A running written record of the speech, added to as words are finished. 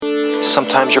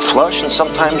Sometimes you're flush and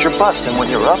sometimes you're bust, and when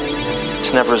you're up,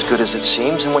 it's never as good as it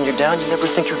seems, and when you're down, you never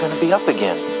think you're going to be up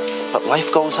again. But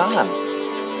life goes on.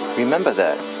 Remember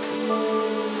that.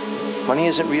 Money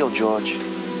isn't real, George.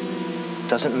 It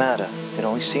doesn't matter. It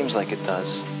only seems like it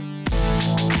does.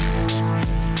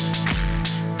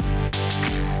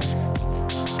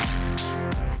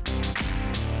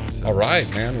 All right,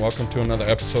 man. Welcome to another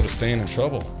episode of Staying in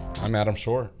Trouble. I'm Adam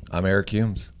Shore. I'm Eric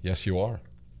Humes. Yes, you are.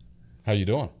 How you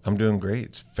doing? I'm doing great.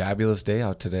 It's a fabulous day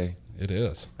out today. It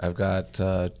is. We've got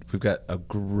a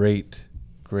great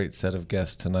set of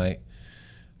guests tonight.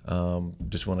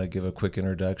 Just want to give a quick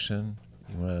introduction.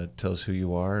 You want to tell us who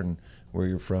you are and where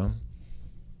you're from?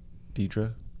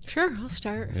 Deidre? Sure, I'll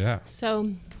start. Yeah. So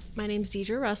my name's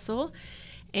Deidre Russell,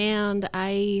 and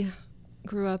I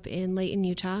grew up in Layton,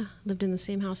 Utah, lived in the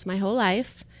same house my whole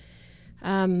life.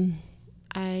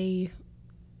 I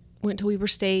went to Weber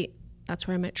State. That's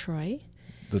where I met Troy.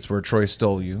 That's where Troy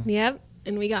stole you. Yep,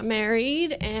 and we got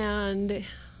married, and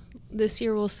this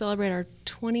year we'll celebrate our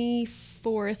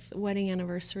 24th wedding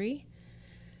anniversary.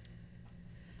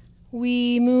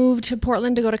 We moved to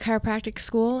Portland to go to chiropractic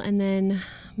school and then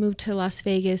moved to Las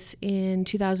Vegas in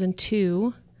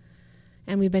 2002,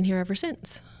 and we've been here ever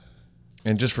since.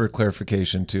 And just for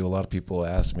clarification, too, a lot of people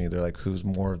ask me, they're like, who's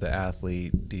more of the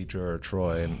athlete, Deidre or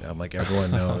Troy? And I'm like,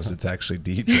 everyone knows it's actually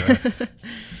Deidre.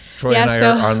 Troy and I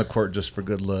are on the court just for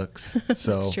good looks.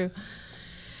 So That's true.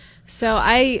 So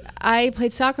I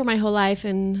played soccer my whole life,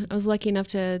 and I was lucky enough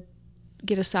to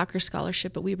get a soccer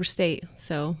scholarship at Weber State.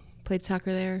 So played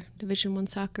soccer there, Division I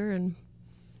soccer, and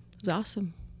it was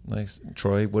awesome. Nice.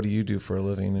 Troy, what do you do for a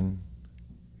living?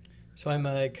 So I'm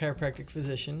a chiropractic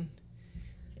physician.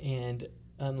 And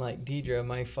unlike Deidre,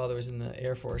 my father was in the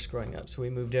Air Force growing up, so we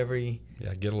moved every...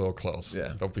 Yeah, get a little close.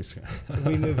 Yeah. Don't be scared.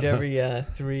 We moved every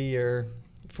 3 or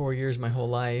 4 years my whole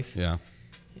life. Yeah.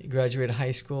 Graduated high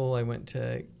school. I went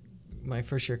to my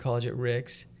first year of college at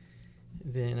Rick's.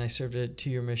 Then I served a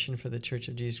 2-year mission for the Church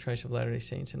of Jesus Christ of Latter-day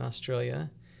Saints in Australia.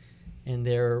 And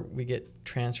there we get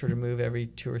transferred to move every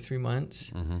 2 or 3 months.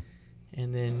 Mm-hmm.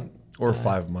 And then... Or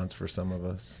 5 months for some of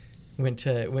us. Went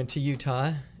to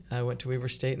Utah. I went to Weber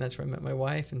State, and that's where I met my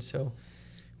wife. And so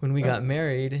when we got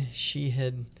married, she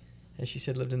had, as she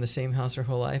said, lived in the same house her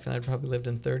whole life, and I'd probably lived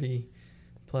in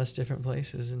 30-plus different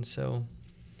places. And so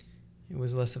it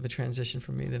was less of a transition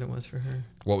for me than it was for her.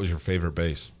 What was your favorite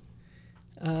base?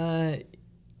 Probably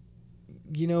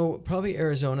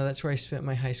Arizona. That's where I spent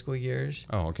my high school years.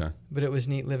 Oh, okay. But it was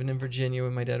neat living in Virginia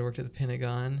when my dad worked at the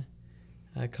Pentagon,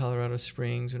 Colorado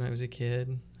Springs when I was a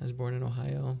kid. I was born in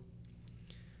Ohio.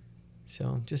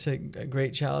 So just a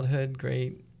great childhood,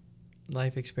 great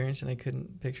life experience, and I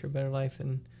couldn't picture a better life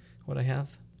than what I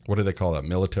have. What do they call that?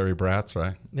 Military brats,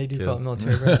 right? They do Kids. call it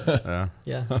military brats. Yeah.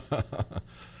 Yeah.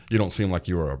 You don't seem like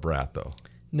you were a brat, though.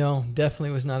 No,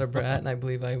 definitely was not a brat, and I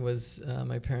believe I was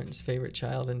my parents' favorite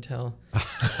child until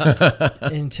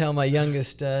my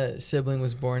youngest sibling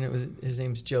was born. His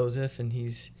name's Joseph, and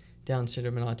he's Down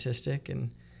syndrome and autistic,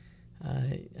 and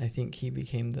I think he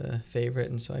became the favorite,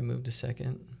 and so I moved to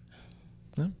second.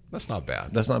 Yeah. That's not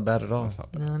bad. That's not bad at all. That's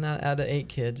not bad. No, not out of 8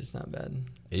 kids. It's not bad.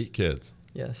 8 kids.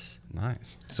 Yes.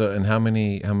 Nice. So, and how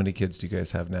many kids do you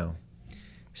guys have now?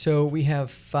 So we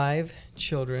have 5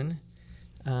 children.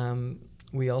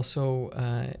 We also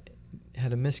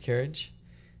had a miscarriage,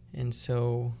 and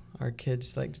so our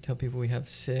kids like to tell people we have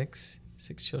 6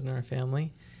 children in our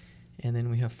family, and then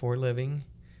we have 4 living.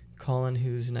 Colin,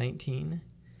 who's 19,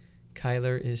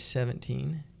 Kyler is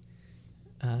 17.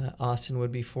 Austin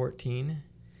would be 14.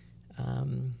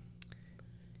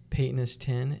 Peyton is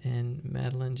 10, and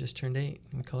Madeline just turned 8.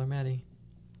 We call her Maddie.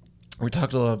 We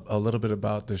talked a little bit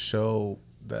about the show.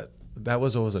 That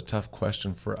was always a tough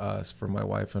question for us, for my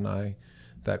wife and I.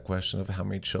 That question of how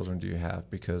many children do you have?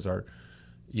 Because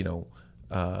we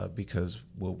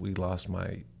lost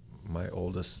my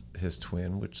oldest, his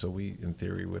twin, which so we in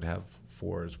theory would have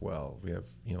 4 as well. We have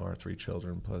our 3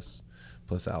 children plus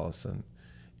Allison.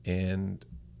 And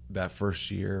that first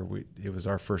year, it was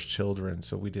our first children,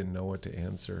 so we didn't know what to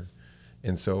answer.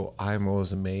 And so I'm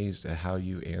always amazed at how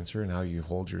you answer and how you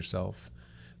hold yourself,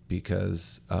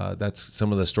 because that's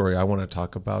some of the story I want to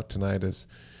talk about tonight is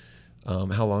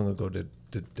how long ago did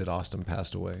Austin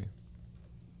pass away?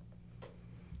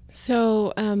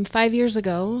 So 5 years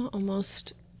ago,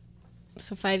 almost,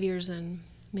 so 5 years and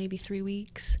maybe 3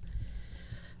 weeks,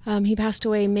 he passed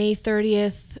away May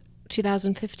 30th,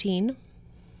 2015.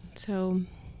 So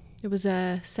it was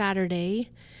a Saturday,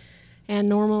 and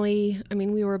normally,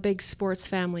 we were a big sports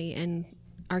family, and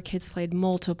our kids played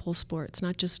multiple sports,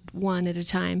 not just one at a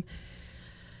time.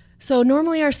 So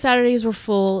normally our Saturdays were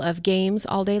full of games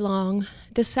all day long.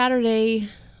 This Saturday,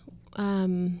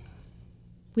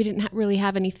 we didn't really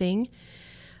have anything.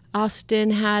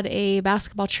 Austin had a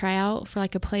basketball tryout for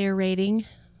like a player rating,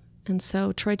 and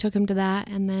so Troy took him to that.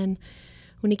 And then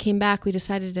when he came back, we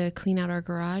decided to clean out our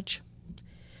garage.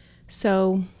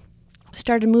 So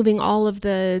started moving all of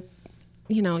the,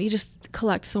 you just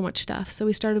collect so much stuff. So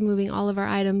we started moving all of our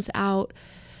items out,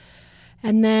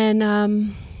 and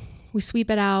then we sweep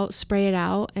it out, spray it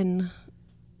out, and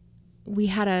we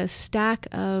had a stack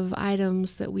of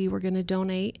items that we were going to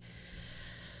donate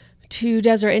to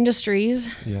Desert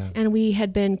Industries. Yeah. And we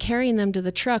had been carrying them to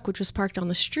the truck, which was parked on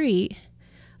the street,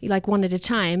 like one at a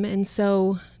time. And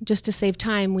so just to save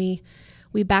time, we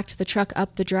backed the truck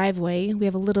up the driveway. We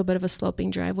have a little bit of a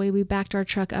sloping driveway. We backed our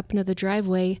truck up into the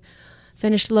driveway,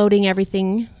 finished loading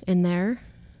everything in there,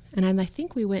 and I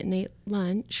think we went and ate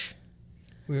lunch.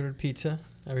 We ordered pizza.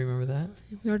 I remember that.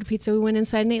 We ordered pizza. We went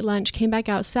inside and ate lunch, came back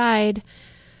outside,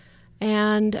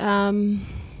 and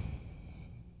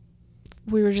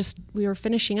we were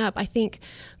finishing up. I think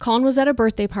Colin was at a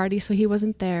birthday party, so he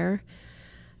wasn't there.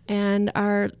 And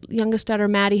our youngest daughter,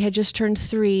 Maddie, had just turned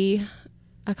 3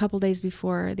 a couple days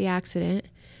before the accident.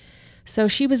 So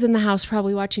she was in the house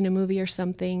probably watching a movie or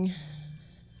something.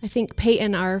 I think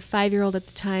Peyton, our 5-year-old at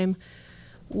the time,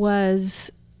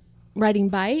 was riding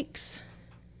bikes.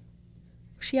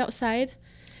 Was she outside?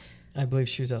 I believe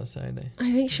she was outside.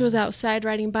 I think she was outside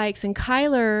riding bikes. And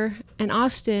Kyler and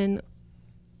Austin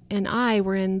and I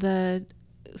were in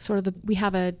we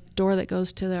have a door that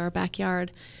goes to our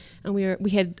backyard. And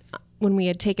when we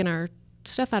had taken our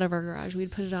stuff out of our garage,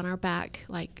 we'd put it on our back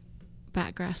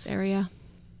grass area.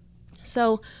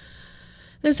 So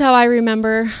this is how I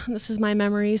remember. This is my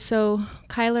memory. So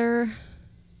Kyler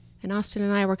and Austin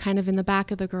and I were kind of in the back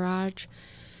of the garage,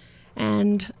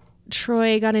 and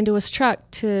Troy got into his truck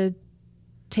to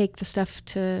take the stuff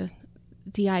to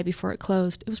DI before it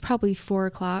closed. It was probably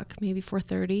 4:00, maybe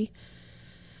 4:30.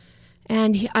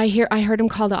 And I heard him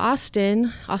call to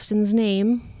Austin's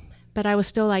name, but I was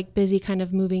still busy kind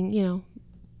of moving,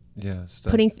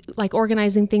 Stuff. putting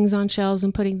organizing things on shelves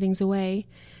and putting things away.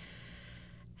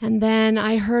 And then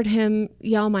I heard him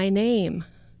yell my name.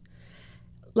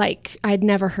 I'd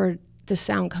never heard the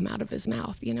sound come out of his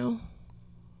mouth,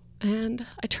 And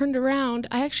I turned around.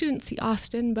 I actually didn't see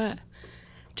Austin, but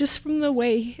just from the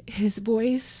way his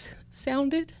voice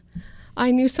sounded,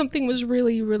 I knew something was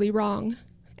really, really wrong.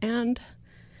 And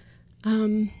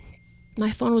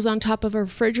my phone was on top of a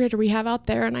refrigerator we have out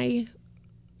there, and I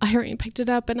hurried and picked it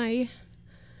up, and I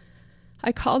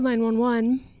called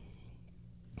 911,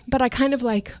 but I kind of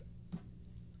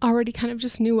already kind of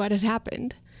just knew what had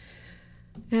happened.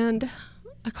 And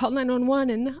I called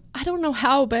 911, and I don't know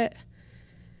how, but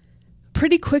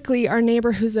pretty quickly our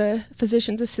neighbor, who's a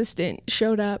physician's assistant,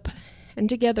 showed up, and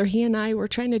together he and I were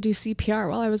trying to do CPR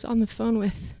while I was on the phone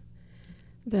with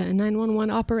the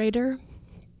 911 operator.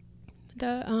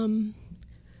 The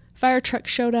fire truck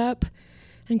showed up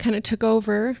and kind of took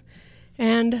over,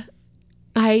 and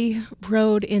I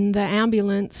rode in the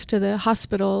ambulance to the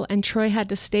hospital, and Troy had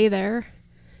to stay there.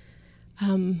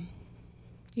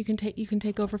 You can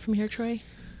take over from here, Troy.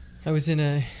 I was in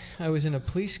a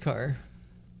police car,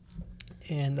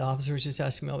 and the officer was just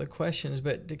asking me all the questions.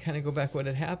 But to kind of go back, what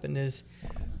had happened is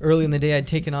early in the day I'd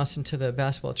taken Austin to the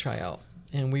basketball tryout,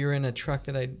 and we were in a truck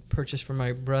that I'd purchased for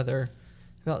my brother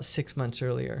about 6 months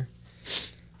earlier.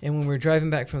 And when we were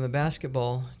driving back from the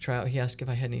basketball tryout, he asked if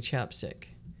I had any chapstick.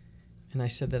 And I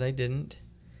said that I didn't.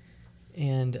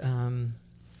 And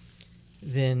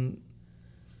then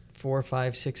 4,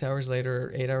 5, 6 hours later,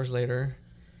 or 8 hours later,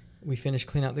 we finished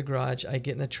cleaning out the garage. I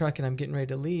get in the truck, and I'm getting ready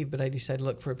to leave, but I decided to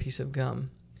look for a piece of gum.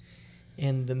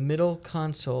 In the middle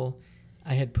console,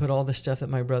 I had put all the stuff that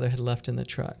my brother had left in the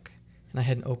truck. And I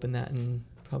hadn't opened that in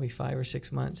probably 5 or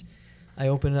 6 months. I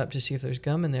open it up to see if there's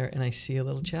gum in there, and I see a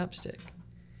little chapstick.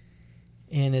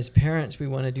 And as parents, we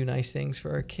want to do nice things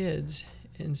for our kids.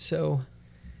 And so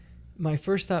my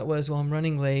first thought was, well, I'm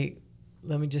running late.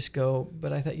 Let me just go.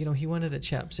 But I thought, he wanted a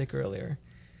chapstick earlier.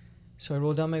 So I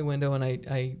rolled down my window, and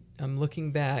I'm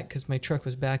looking back because my truck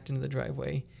was backed into the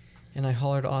driveway. And I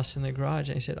hollered Austin in the garage,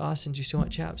 and I said, Austin, do you still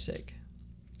want chapstick?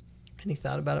 And he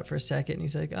thought about it for a second, and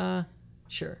he's like,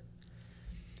 sure.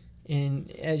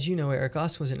 And as you know, Eric,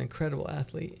 Austin was an incredible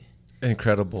athlete.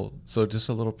 Incredible. So just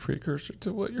a little precursor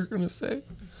to what you're going to say.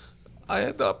 I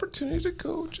had the opportunity to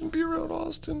coach and be around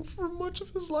Austin for much of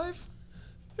his life.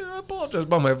 And I apologize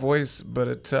about my voice,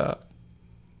 but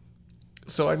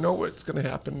so I know what's going to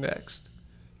happen next.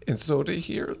 And so to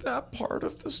hear that part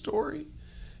of the story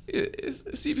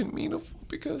is even meaningful,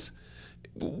 because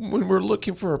when we're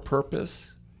looking for a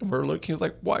purpose And we're looking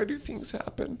like, why do things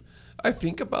happen? I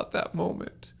think about that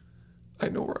moment. I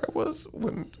know where I was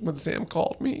when Sam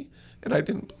called me, and I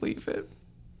didn't believe it.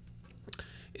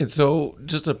 And so,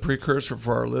 just a precursor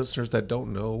for our listeners that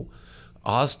don't know,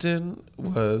 Austin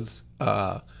was,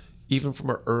 even from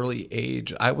an early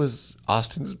age, I was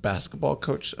Austin's basketball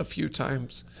coach a few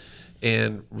times,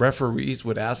 and referees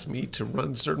would ask me to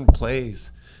run certain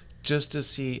plays just to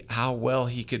see how well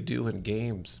he could do in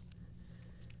games.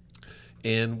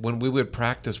 And when we would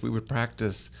practice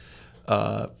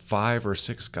 5 or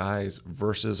 6 guys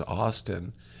versus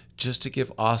Austin, just to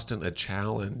give Austin a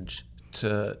challenge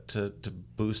to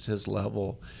boost his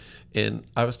level. And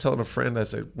I was telling a friend, I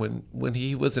said, when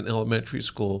he was in elementary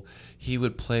school, he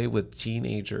would play with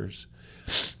teenagers,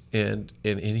 and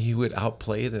he would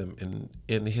outplay them. And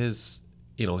in his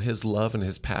love and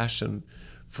his passion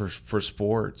for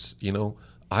sports,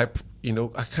 I kind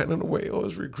of in a way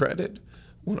always regretted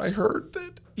when I heard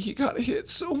that he got hit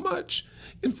so much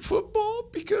in football,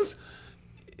 because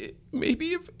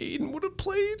maybe if Aiden would have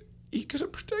played, he could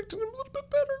have protected him a little bit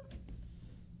better.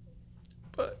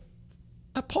 But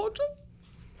I apologize.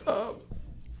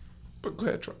 But go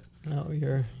ahead, Troy. No,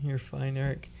 you're fine,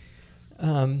 Eric.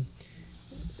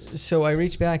 So I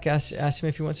reached back, asked him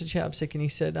if he wants a chapstick, and he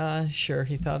said, sure.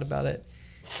 He thought about it.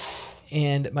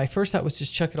 And my first thought was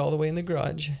just chuck it all the way in the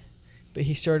garage. But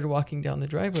he started walking down the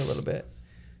driveway a little bit.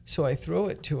 So I throw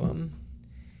it to him,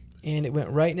 and it went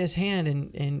right in his hand,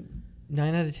 and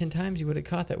 9 out of 10 times he would have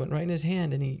caught that. It went right in his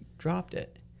hand, and he dropped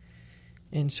it.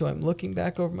 And so I'm looking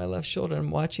back over my left shoulder.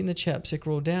 I'm watching the chapstick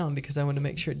roll down because I wanted to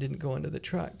make sure it didn't go into the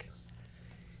truck.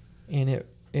 And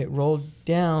it rolled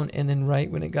down, and then right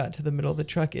when it got to the middle of the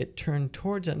truck, it turned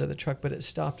towards under the truck, but it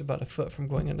stopped about a foot from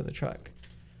going under the truck.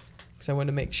 Because I wanted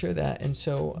to make sure that. And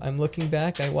so I'm looking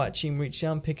back. I watch him reach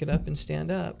down, pick it up, and stand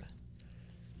up.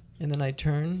 And then I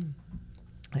turn.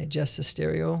 I adjust the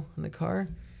stereo in the car,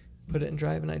 put it in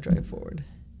drive, and I drive forward.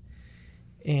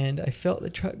 And I felt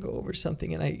the truck go over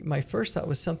something, and my first thought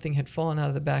was something had fallen out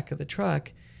of the back of the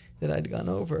truck that I'd gone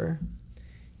over.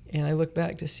 And I look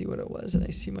back to see what it was, and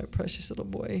I see my precious little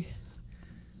boy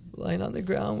lying on the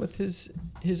ground with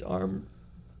his arm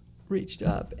reached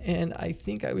up. And I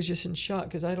think I was just in shock,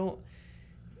 because I don't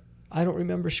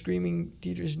remember screaming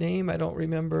Deidre's name. I don't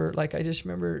remember, I just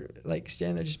remember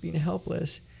standing there just being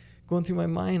helpless, going through my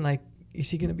mind is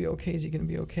he going to be okay? Is he going to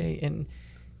be okay?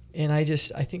 And I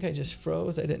think I just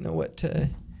froze. I didn't know what to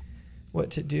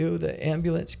do. The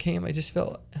ambulance came. I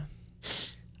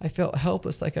felt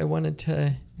helpless. I wanted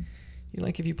to,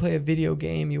 if you play a video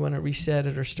game, you want to reset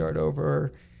it or start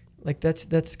over.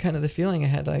 That's kind of the feeling I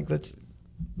had. I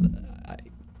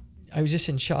was just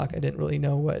in shock. I didn't really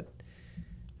know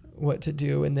what to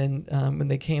do. And then when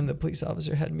they came, the police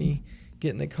officer had me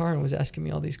get in the car and was asking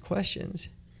me all these questions.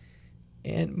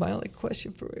 And my only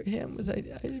question for him was, I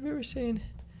remember saying,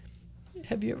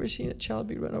 have you ever seen a child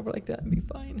be run over like that and be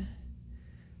fine?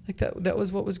 That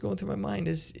was what was going through my mind,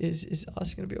 is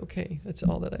Austin going to be okay? That's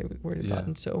all that I was worried about.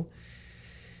 And so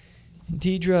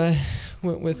Deidre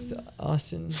went with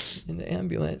Austin in the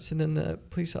ambulance, and then the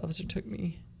police officer took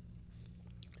me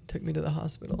to the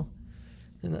hospital.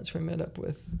 And that's where I met up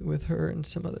with her and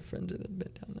some other friends that had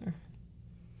been down there.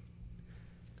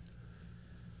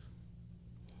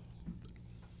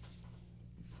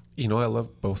 I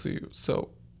love both of you.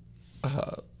 So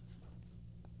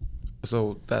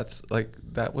that's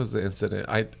that was the incident.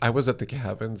 I was at the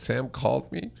cabin. Sam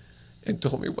called me and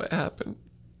told me what happened.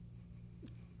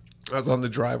 I was on the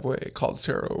driveway, called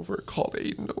Sarah over, called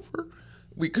Aiden over.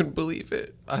 We couldn't believe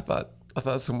it. I thought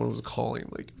someone was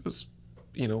calling, it was,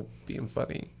 being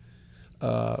funny,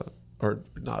 or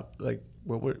not.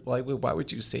 Why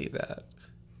would you say that?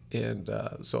 And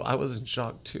so I was in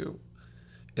shock too.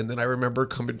 And then I remember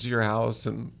coming to your house,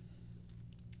 and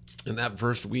that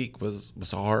first week was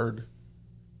hard,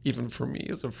 even for me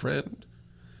as a friend.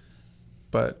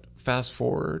 But fast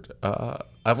forward, I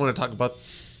want to talk about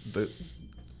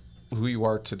who you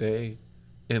are today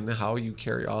and how you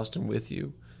carry Austin with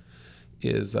you.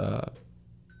 Is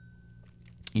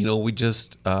we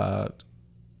just I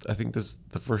think this is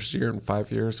the first year in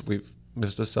 5 years we've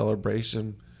missed a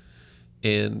celebration,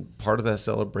 and part of that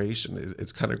celebration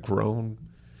it's kind of grown,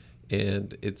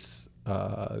 and it's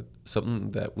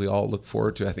something that we all look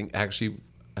forward to. I think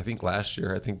last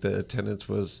year, the attendance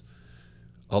was,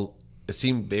 it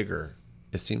seemed bigger,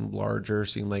 it seemed larger, it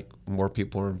seemed like more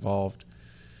people were involved,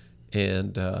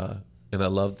 and I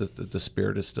love that the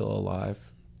spirit is still alive.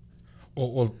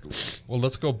 Well,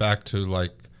 let's go back to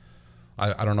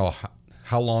I don't know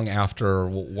how long after.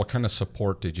 What kind of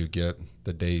support did you get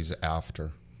the days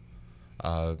after?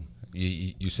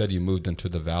 You said you moved into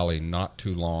the Valley not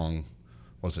too long.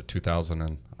 Was it 2000?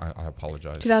 And I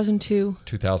apologize. 2002.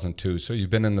 2002. So you've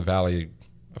been in the Valley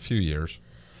a few years.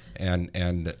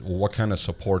 And what kind of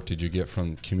support did you get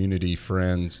from community,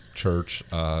 friends, church,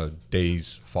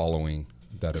 days following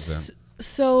that event?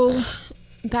 So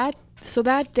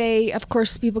that day, of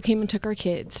course, people came and took our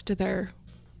kids to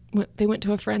they went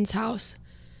to a friend's house.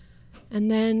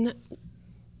 And then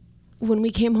when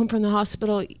we came home from the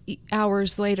hospital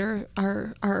hours later,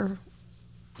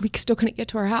 we still couldn't get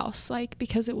to our house,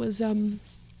 because it was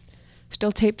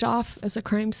still taped off as a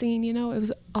crime scene, it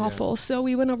was awful. Yeah. So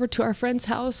we went over to our friend's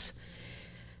house.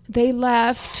 They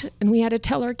left, and we had to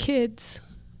tell our kids,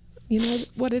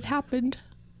 what had happened.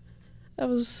 That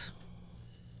was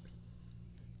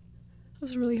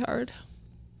really hard.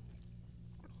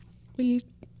 I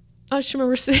just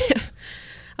remember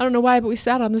I don't know why, but we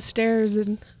sat on the stairs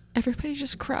and everybody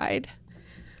just cried.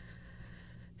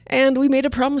 And we made a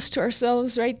promise to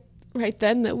ourselves right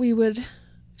then that we would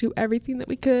do everything that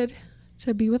we could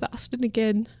to be with Austin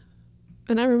again.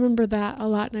 And I remember that a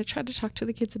lot, and I tried to talk to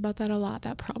the kids about that a lot,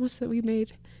 that promise that we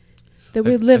made, that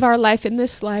we'd live our life in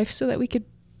this life so that we could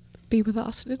be with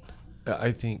Austin.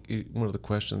 I think one of the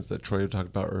questions that Troy talked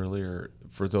about earlier,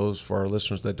 for our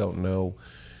listeners that don't know,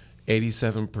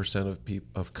 87%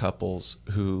 of couples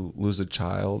who lose a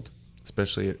child,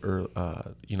 especially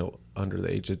under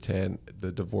the age of 10,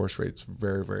 the divorce rate's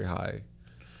very, very high.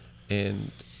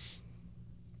 And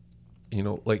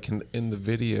like in the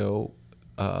video,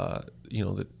 that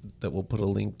we'll put a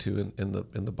link to in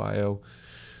the bio,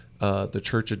 the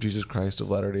Church of Jesus Christ of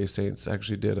Latter-day Saints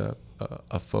actually did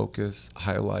a focus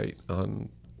highlight on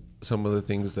some of the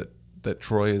things that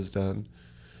Troy has done.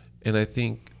 And I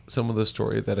think some of the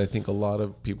story that I think a lot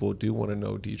of people do want to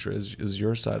know, Deidre, is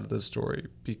your side of the story,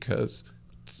 because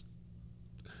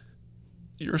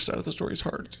your side of the story is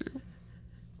hard too.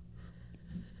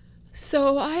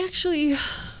 So I actually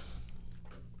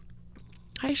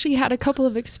had a couple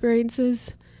of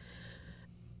experiences,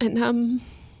 and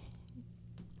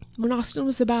when Austin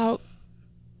was about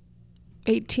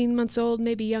 18 months old,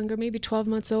 maybe younger, maybe 12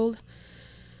 months old,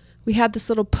 we had this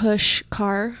little push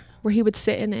car where he would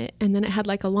sit in it, and then it had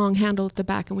like a long handle at the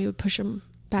back, and we would push him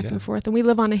back and forth. And we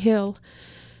live on a hill,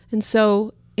 and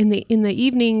so in the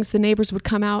evenings, the neighbors would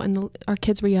come out, and our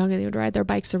kids were young, and they would ride their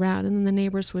bikes around, and then the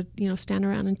neighbors would stand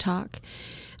around and talk.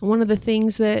 And one of the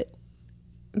things that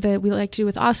we like to do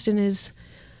with Austin is,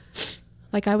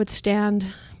 like, I would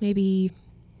stand maybe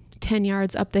 10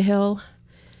 yards up the hill,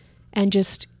 and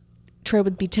just Troy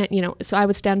would be 10, so I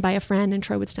would stand by a friend and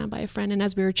Troy would stand by a friend. And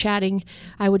as we were chatting,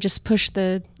 I would just push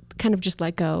kind of just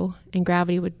let go, and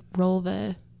gravity would roll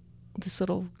this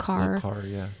little car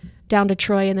down to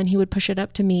Troy, and then he would push it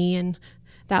up to me. And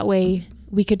that way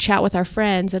we could chat with our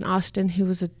friends. And Austin, who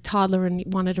was a toddler and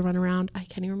wanted to run around, I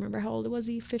can't even remember how old was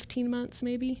he, 15 months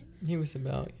maybe? He was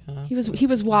about, yeah. He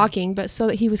was walking, but so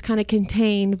that he was kind of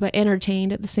contained but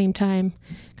entertained at the same time,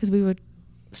 because we would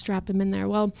strap him in there.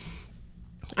 Well,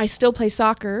 I still play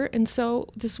soccer, and so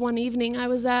this one evening I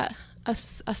was at a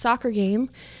soccer game,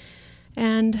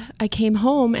 and I came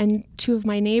home, and two of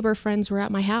my neighbor friends were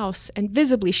at my house and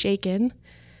visibly shaken.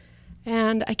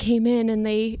 And I came in, and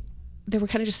they were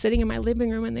kind of just sitting in my living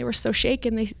room, and they were so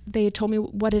shaken. They had told me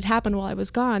what had happened while I was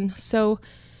gone. So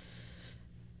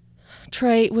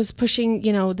Troy was pushing,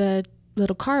 the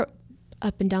little car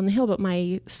up and down the hill, but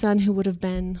my son, who would have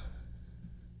been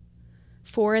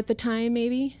 4 at the time,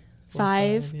 maybe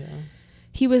 5, yeah.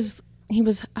 he was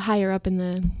higher up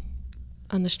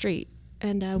on the street.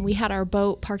 And we had our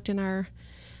boat parked in our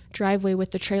driveway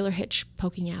with the trailer hitch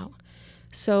poking out.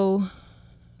 So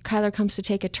Kyler comes to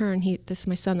take a turn. This is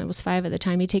my son that was 5 at the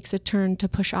time. He takes a turn to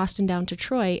push Austin down to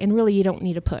Troy, and really you don't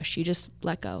need a push. You just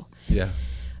let go. Yeah.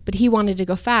 But he wanted to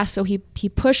go fast, so he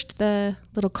pushed the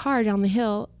little car down the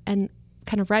hill, and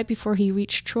kind of right before he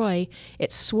reached Troy,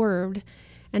 it swerved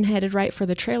and headed right for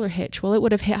the trailer hitch. Well, it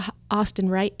would have hit Austin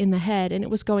right in the head, and it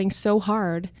was going so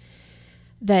hard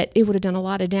that it would have done a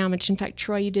lot of damage. In fact,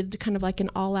 Troy, you did kind of like an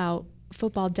all-out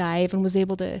football dive and was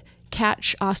able to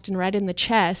catch Austin right in the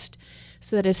chest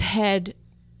so that his head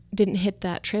didn't hit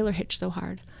that trailer hitch so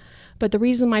hard. But the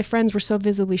reason my friends were so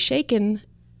visibly shaken,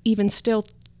 even still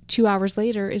 2 hours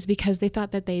later, is because they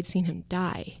thought that they had seen him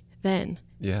die then.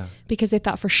 Yeah. Because they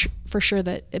thought for sure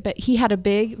that, but he had a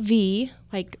big V,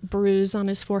 like bruise on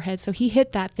his forehead, so he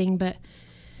hit that thing, but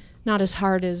not as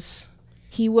hard as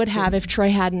he would have if Troy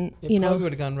hadn't, It probably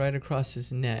would have gone right across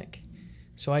his neck.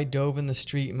 So I dove in the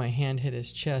street, and my hand hit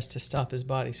his chest to stop his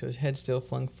body, so his head still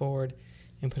flung forward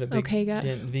and put a big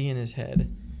dent V in his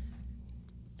head.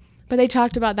 But they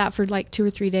talked about that for like 2 or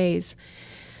 3 days.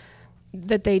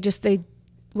 that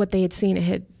what they had seen,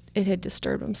 it had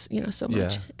disturbed them, so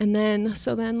much. Yeah. And then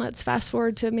let's fast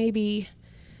forward to maybe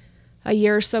a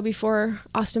year or so before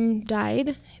Austin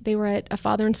died. They were at a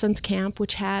father and son's camp,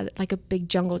 which had like a big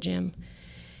jungle gym.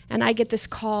 And I get this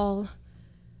call.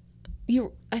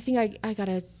 I think I got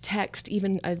a text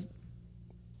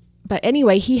but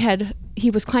anyway,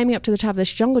 he was climbing up to the top of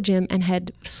this jungle gym and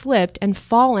had slipped and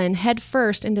fallen head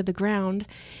first into the ground,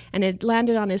 and it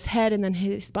landed on his head, and then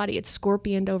his body had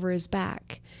scorpioned over his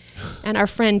back. And our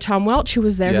friend Tom Welch, who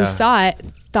was there, who saw it,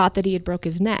 thought that he had broke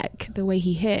his neck the way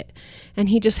he hit. And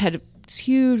he just had this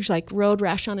huge like road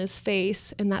rash on his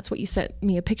face, and that's what you sent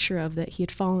me a picture of, that he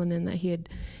had fallen and that he had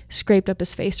scraped up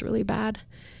his face really bad.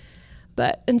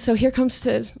 And so here comes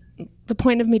to the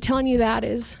point of me telling you that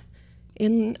is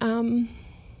in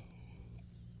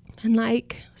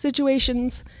like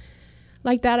situations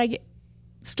like that, I get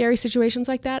scary situations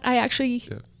like that, I actually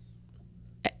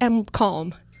am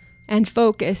calm and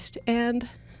focused. And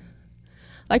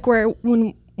like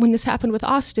when this happened with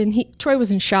Austin, Troy was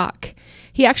in shock.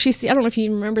 He actually, I don't know if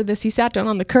you remember this, he sat down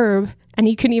on the curb and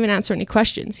he couldn't even answer any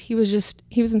questions. He was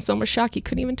in so much shock he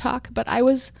couldn't even talk. But I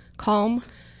was calm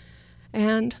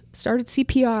and started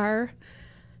CPR.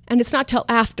 And it's not till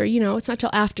after,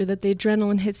 that the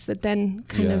adrenaline hits that then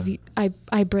kind of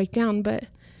I break down. But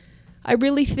I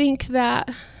really think that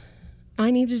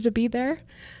I needed to be there.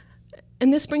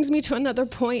 And this brings me to another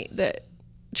point that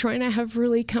Troy and I have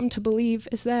really come to believe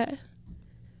is that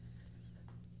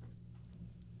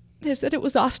it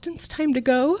was Austin's time to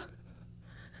go.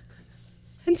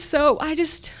 And so I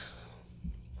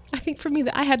think for me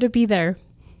that I had to be there.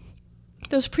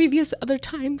 Those previous other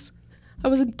times, I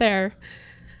wasn't there.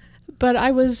 But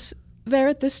I was there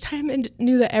at this time and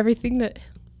knew that everything that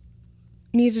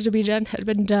needed to be done had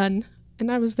been done.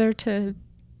 And I was there to,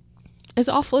 as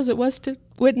awful as it was to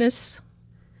witness,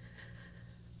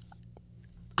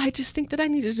 I just think that I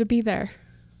needed to be there.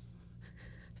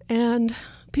 And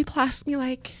people ask me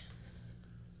like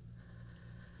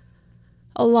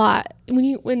a lot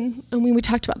when we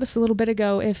talked about this a little bit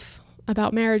ago,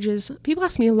 about marriages, people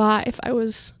ask me a lot if I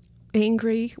was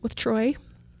angry with Troy.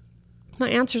 My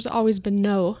answer's always been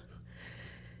no.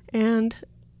 And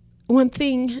one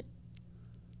thing,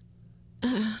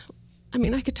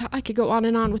 I could go on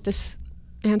and on with this,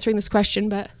 answering this question,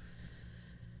 but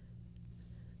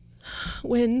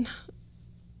when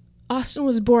Austin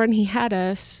was born, he had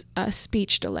a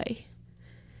speech delay.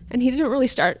 And he didn't really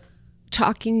start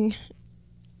talking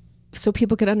so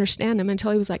people could understand him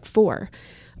until he was like 4.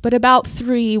 But about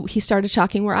 3, he started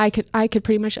talking where I could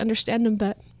pretty much understand him.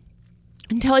 But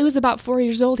until he was about 4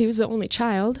 years old, he was the only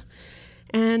child.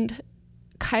 And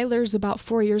Kyler's about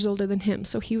 4 years older than him.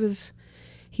 So he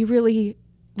really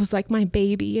was like my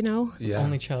baby, Yeah.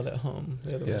 Only child at home.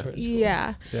 The other ones were at school.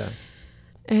 Yeah. Yeah.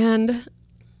 And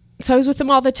so I was with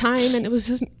him all the time, and it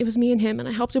was me and him, and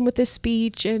I helped him with his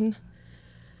speech, and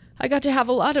I got to have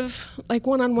a lot of like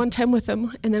one-on-one time with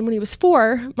him. And then when he was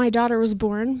 4, my daughter was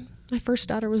born. My first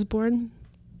daughter was born.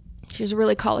 She was a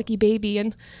really colicky baby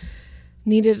and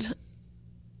needed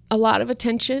a lot of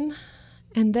attention.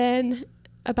 And then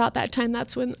about that time,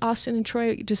 that's when Austin and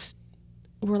Troy just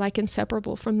were like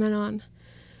inseparable from then on.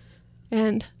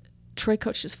 And Troy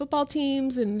coached his football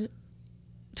teams and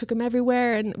took him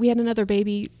everywhere. And we had another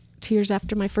baby 2 years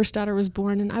after my first daughter was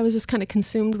born, and I was just kind of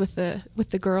consumed with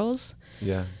the girls.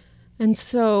 Yeah. And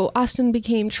so Austin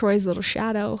became Troy's little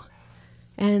shadow.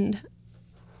 And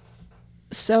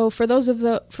so for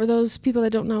those people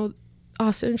that don't know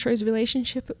Austin and Troy's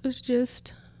relationship, it was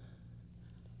just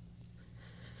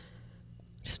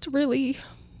a really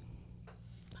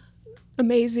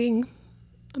amazing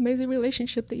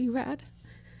relationship that you had.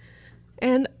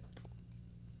 And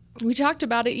we talked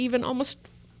about it even almost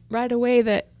right away,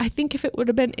 that I think if it would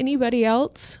have been anybody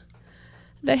else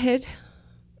that had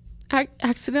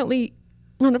accidentally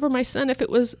run over my son, if it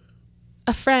was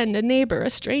a friend, a neighbor, a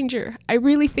stranger, I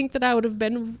really think that I would have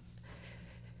been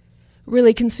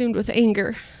really consumed with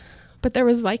anger. But there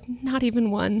was like not even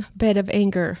one bit of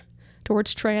anger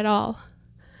towards Troy at all.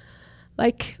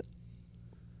 Like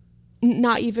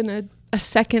not even a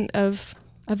second of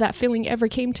that feeling ever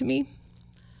came to me,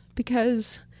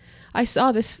 because I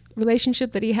saw this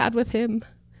relationship that he had with him,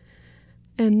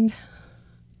 and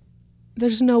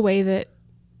there's no way that,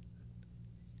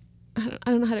 I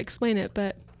don't know how to explain it,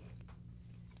 but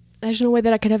there's no way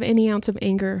that I could have any ounce of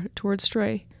anger towards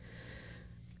Troy.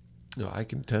 No, I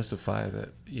can testify that,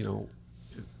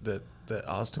 that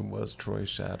Austin was Troy's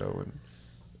shadow,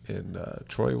 and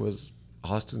Troy was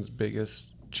Austin's biggest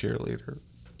cheerleader.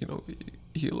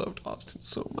 He loved Austin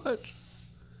so much.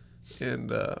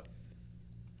 And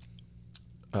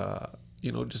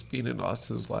just being in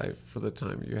Austin's life for the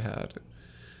time you had.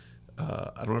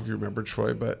 I don't know if you remember,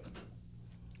 Troy, but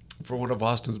for one of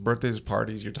Austin's birthday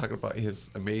parties, you're talking about his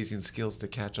amazing skills to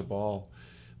catch a ball.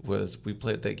 We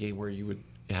played that game where you would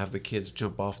have the kids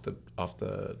jump off the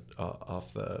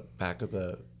back of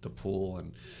the pool,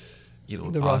 and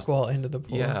the rock wall end of the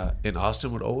pool. Yeah, and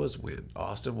Austin would always win.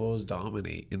 Austin would always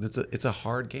dominate, and it's a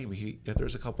hard game.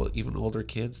 There's a couple of even older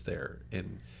kids there,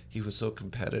 and he was so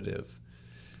competitive.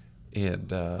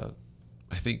 And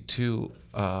I think too,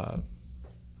 I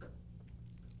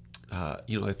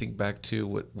think back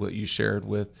to what you shared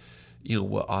with,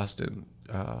 what Austin,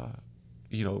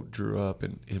 drew up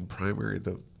in primary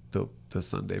the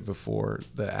Sunday before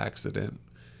the accident.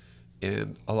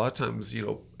 And a lot of times,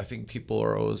 I think people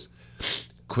are always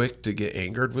quick to get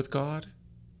angered with God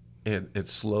and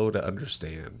slow to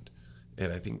understand.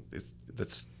 And I think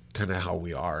that's kind of how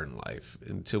we are in life.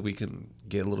 Until we can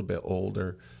get a little bit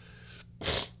older,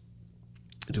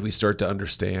 do we start to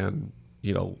understand,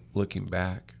 looking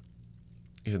back.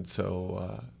 And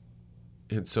so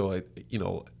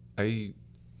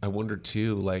I wonder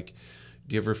too, like,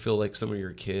 do you ever feel like some of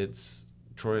your kids,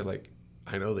 Troy, like,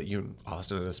 I know that you and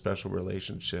Austin had a special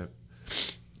relationship.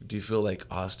 Do you feel like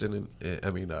Colin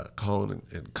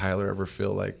and Kyler ever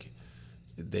feel like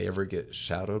they ever get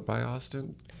shadowed by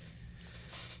Austin?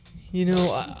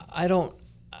 I don't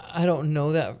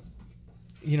know that,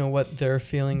 what they're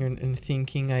feeling and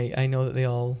thinking. I know that they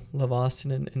all love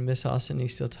Austin and miss Austin. He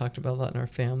still talked about a lot in our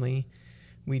family.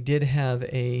 We did have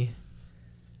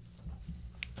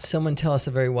someone tell us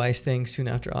a very wise thing soon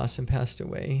after Austin passed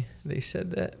away. They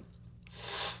said that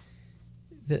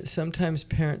sometimes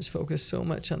parents focus so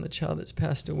much on the child that's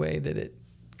passed away that it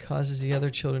causes the other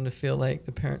children to feel like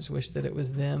the parents wish that it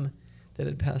was them that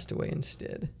had passed away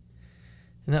instead.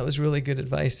 And that was really good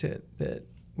advice that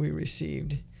we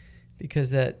received,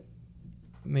 because that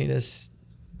made us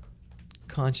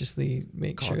consciously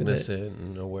make sure that cognizant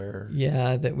and aware.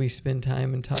 Yeah, that we spend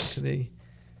time and talk to the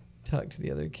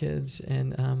other kids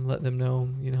and let them know,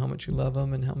 how much we love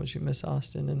them and how much we miss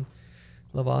Austin and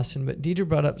love Austin. But Deidre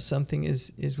brought up something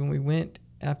is when we went,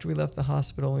 after we left the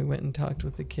hospital, we went and talked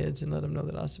with the kids and let them know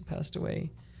that Austin passed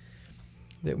away,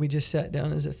 that we just sat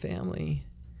down as a family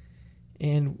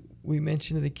and we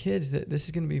mentioned to the kids that this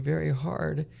is going to be very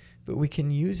hard, but we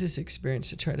can use this experience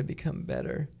to try to become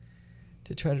better,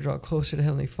 to try to draw closer to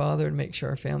Heavenly Father and make sure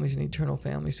our family's an eternal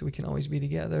family so we can always be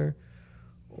together.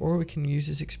 Or we can use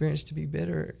this experience to be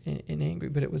bitter and angry,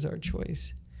 but it was our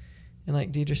choice. And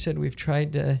like Deidre said, we've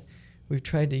tried to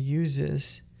use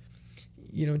this,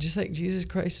 just like Jesus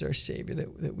Christ is our Savior,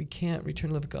 that we can't return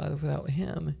to live with God without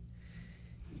Him.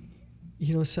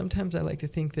 Sometimes I like to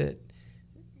think that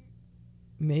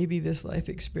maybe this life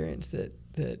experience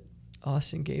that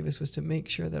Austin gave us was to make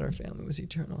sure that our family was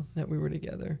eternal, that we were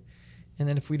together. And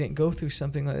then if we didn't go through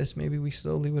something like this, maybe we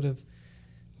slowly would have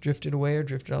drifted away or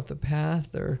drifted off the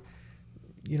path, or,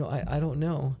 I don't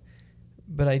know.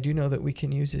 But I do know that we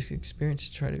can use this experience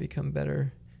to try to become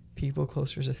better people,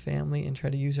 closer as a family, and try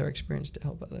to use our experience to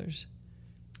help others.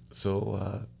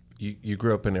 So you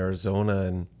grew up in Arizona,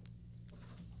 and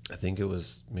I think it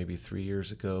was maybe 3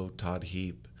 years ago, Todd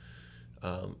Heap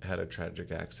had a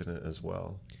tragic accident as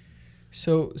well.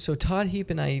 So Todd Heap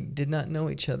and I did not know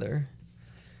each other,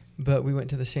 but we went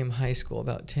to the same high school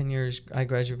about 10 years. I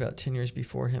graduated about 10 years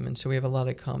before him, and so we have a lot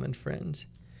of common friends.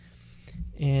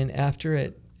 And after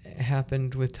it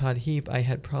happened with Todd Heap, I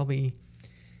had probably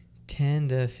 10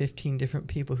 to 15 different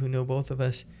people who know both of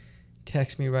us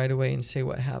text me right away and say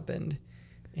what happened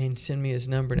and send me his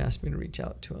number and ask me to reach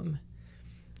out to him.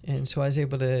 And so I was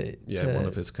able to... Yeah, one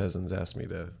of his cousins asked me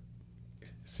to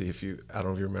see if I don't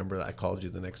know if you remember, I called you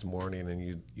the next morning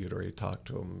and you'd already talked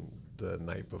to him the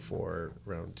night before,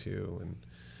 round 2,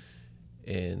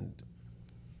 and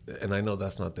I know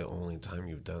that's not the only time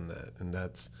you've done that, and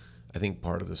that's, I think,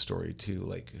 part of the story too.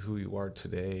 Like, who you are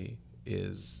today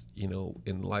is,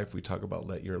 in life we talk about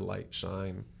let your light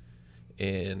shine,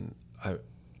 and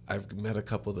I've met a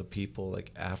couple of the people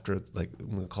like after, like,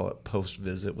 I'm gonna call it post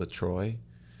visit with Troy,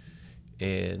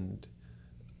 and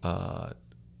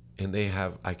they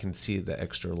have, I can see the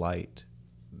extra light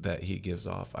that he gives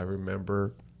off. I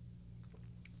remember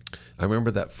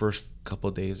that first couple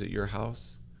of days at your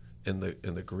house and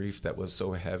the grief that was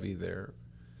so heavy there.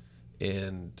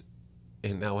 And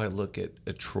now I look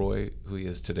at Troy, who he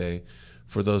is today.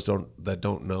 For those that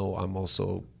don't know, I'm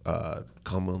also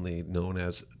commonly known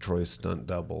as Troy's stunt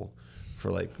double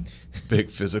for like big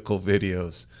physical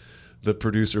videos. The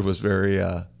producer was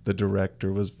the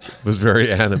director was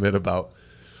very animate about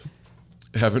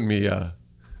having me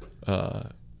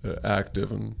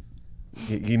active, and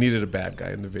he needed a bad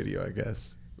guy in the video, I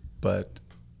guess. But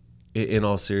in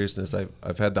all seriousness,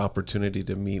 I've had the opportunity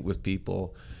to meet with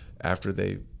people after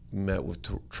they met with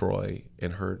Troy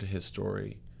and heard his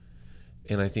story,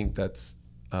 and I think that's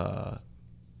I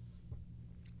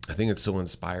think it's so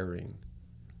inspiring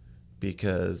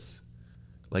because,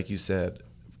 like you said,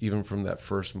 even from that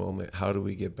first moment, how do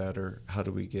we get better? How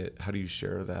do you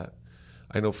share that?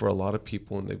 I know for a lot of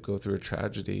people when they go through a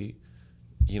tragedy,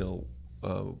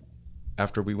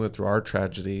 after we went through our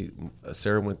tragedy,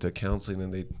 Sarah went to counseling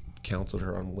and they counseled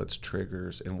her on what's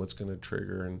triggers and what's going to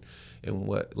trigger and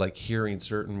what, like hearing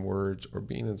certain words or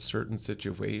being in certain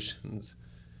situations,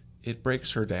 it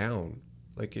breaks her down,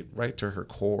 like it right to her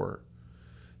core.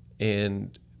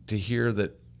 And to hear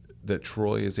that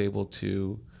Troy is able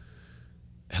to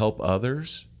help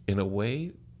others in a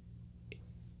way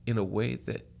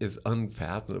that is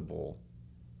unfathomable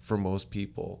for most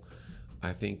people,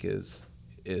 I think is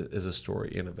a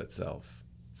story in of itself.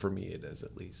 For me, it is,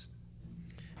 at least.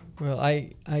 Well,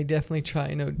 I definitely try.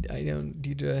 I know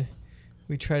Deidre,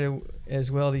 we try to as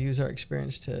well to use our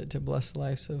experience to bless the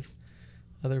lives of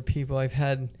other people. I've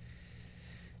had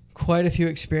quite a few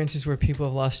experiences where people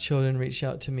have lost children reach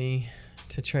out to me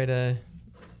to try to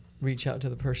reach out to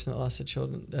the person that lost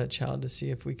a child to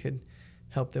see if we could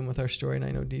help them with our story. And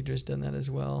I know Deidre's done that as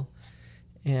well.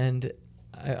 And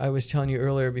I was telling you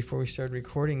earlier before we started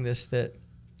recording this that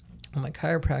I'm a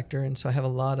chiropractor, and so I have a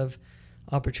lot of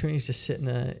opportunities to sit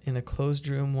in a closed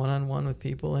room one-on-one with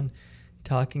people and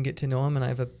talk and get to know them. And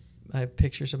I have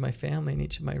pictures of my family in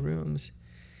each of my rooms.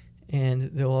 And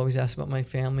they'll always ask about my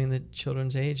family and the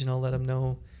children's age, and I'll let them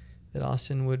know that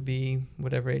Austin would be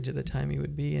whatever age at the time he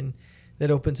would be, and that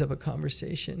opens up a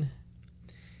conversation.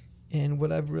 And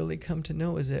what I've really come to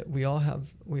know is that we all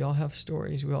have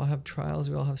stories, we all have trials,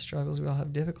 we all have struggles, we all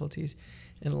have difficulties,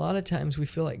 and a lot of times we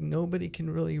feel like nobody can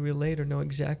really relate or know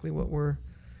exactly what we're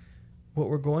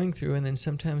going through, and then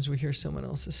sometimes we hear someone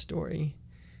else's story,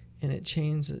 and it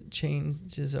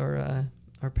changes our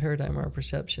paradigm, our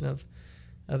perception of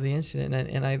the incident.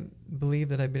 And I believe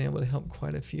that I've been able to help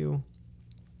quite a few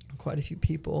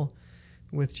people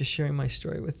with just sharing my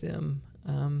story with them.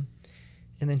 And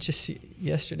then just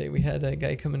yesterday we had a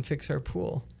guy come and fix our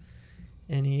pool,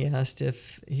 and he asked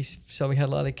if he saw we had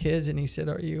a lot of kids, and he said,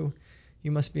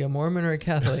 you must be a Mormon or a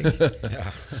Catholic.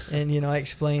 Yeah. And I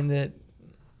explained that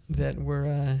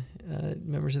we're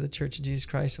members of the Church of Jesus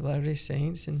Christ of Latter-day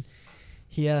Saints, and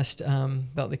he asked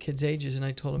about the kids' ages, and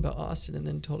I told him about Austin, and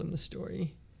then told him the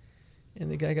story. And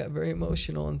the guy got very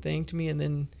emotional and thanked me, and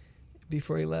then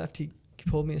before he left, he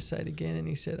pulled me aside again, and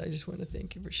he said, I just want to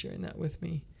thank you for sharing that with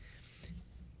me.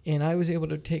 And I was able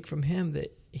to take from him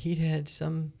that he'd had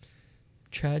some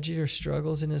tragedy or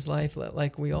struggles in his life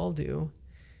like we all do,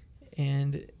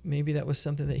 and maybe that was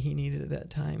something that he needed at that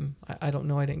time. I don't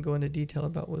know. I didn't go into detail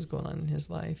about what was going on in his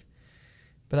life.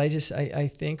 But I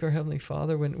thank our Heavenly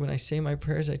Father. When I say my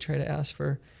prayers, I try to ask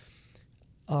for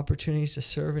opportunities to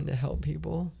serve and to help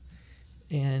people.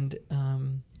 And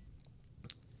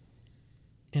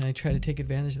I try to take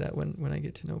advantage of that when I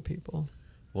get to know people.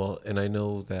 Well, and I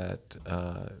know that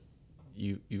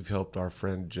you've helped our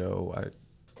friend Joe.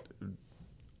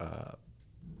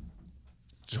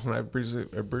 Joe and I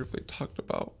briefly talked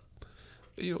about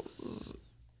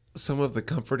some of the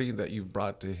comforting that you've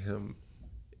brought to him,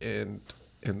 and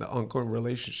the ongoing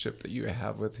relationship that you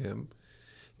have with him,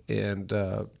 and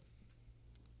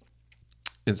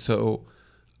so,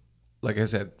 like I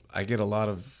said, I get a lot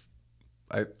of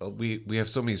we have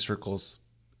so many circles,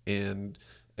 and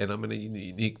I'm in a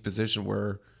unique position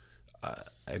where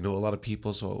I know a lot of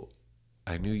people. So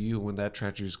I knew you when that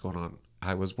tragedy was going on.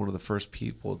 I was one of the first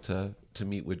people to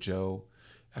meet with Joe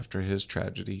after his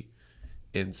tragedy.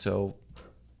 And so,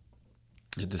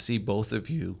 and to see both of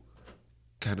you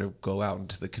kind of go out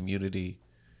into the community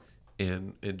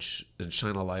and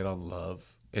shine a light on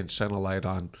love and shine a light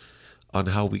on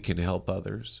how we can help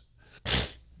others.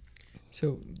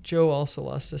 So Joe also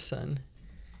lost a son,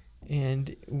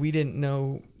 and we didn't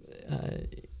know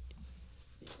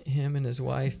him and his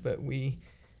wife, but we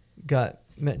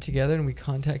met together and we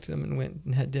contacted them and went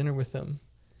and had dinner with them.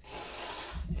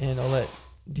 And I'll let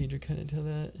Deidre kind of tell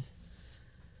that.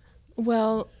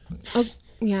 Well,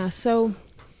 yeah, so,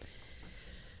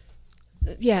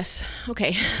 yes,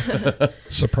 okay.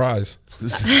 Surprise.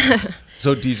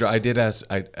 So Deidre, I did ask,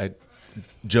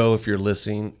 Joe, if you're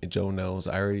listening, Joe knows,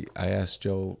 I asked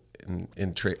Joe,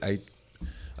 I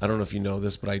don't know if you know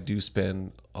this, but I do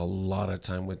spend a lot of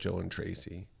time with Joe and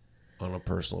Tracy on a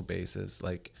personal basis.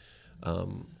 Like,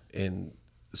 and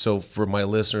so for my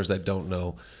listeners that don't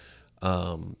know,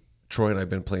 Troy and I have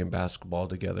been playing basketball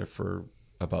together for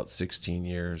about 16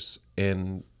 years.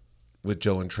 And with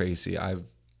Joe and Tracy, I've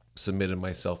submitted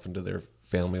myself into their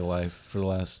family life for the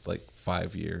last like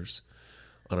 5 years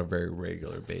on a very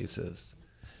regular basis.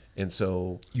 And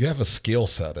so You have a skill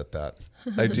set at that.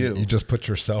 I do. You just put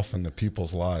yourself in the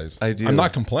people's lives. I do. I'm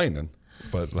not complaining,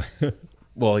 but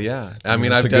Well, yeah. I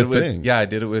mean, that's I've a done it good with thing. yeah, I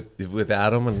did it with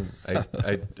Adam, and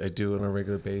I do it on a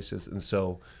regular basis. And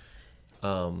so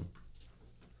on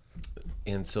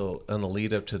the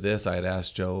lead up to this, I had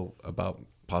asked Joe about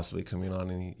possibly coming on,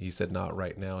 and he said not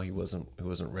right now. He wasn't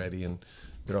ready, and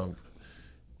they're on,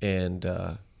 and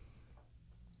I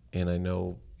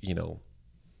know, you know,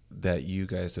 that you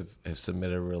guys have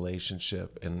submitted a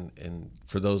relationship, and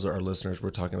for those of our listeners, we're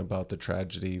talking about the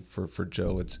tragedy for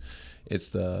Joe. It's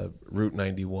the Route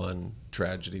 91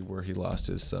 tragedy where he lost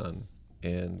his son,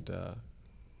 and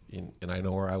I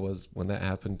know where I was when that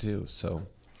happened too. So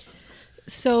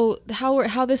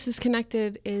how this is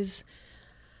connected is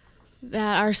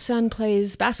that our son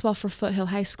plays basketball for Foothill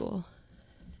High School,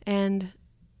 and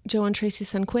Joe and Tracy's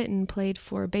son Quentin played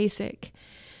for Basic,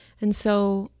 and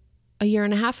so a year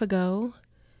and a half ago,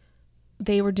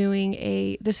 they were doing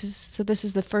this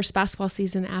is the first basketball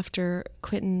season after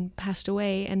Quentin passed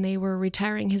away, and they were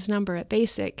retiring his number at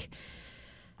Basic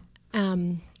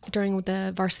during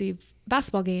the varsity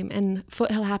basketball game, and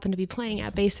Foothill happened to be playing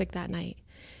at Basic that night.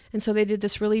 And so they did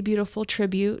this really beautiful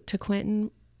tribute to Quentin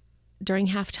during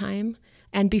halftime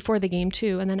and before the game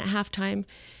too, and then at halftime.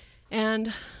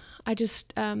 And I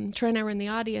just, Troy and I were in the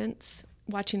audience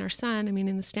watching our son,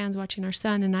 in the stands watching our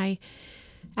son, and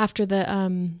after the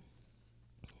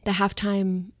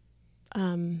halftime,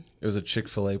 It was a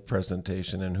Chick-fil-A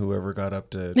presentation, and whoever got up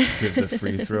to give the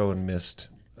free throw and missed,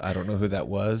 I don't know who that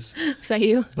was. was that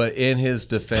you? But in his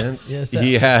defense, Yes,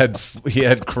 he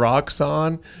had Crocs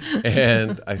on,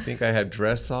 and I think I had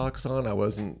dress socks on. I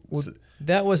wasn't.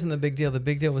 That wasn't the big deal. The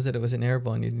big deal was that it was an air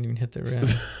ball and you didn't even hit the rim.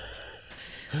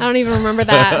 I don't even remember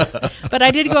that. But I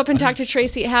did go up and talk to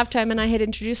Tracy at halftime, and I had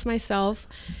introduced myself,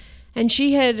 and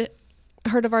she had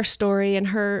heard of our story, and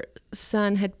her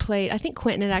son had played. I think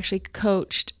Quentin had actually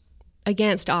coached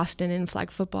against Austin in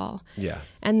flag football. Yeah.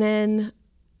 And then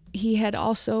he had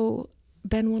also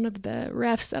been one of the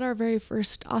refs at our very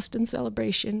first Austin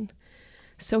celebration.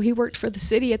 So he worked for the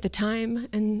city at the time,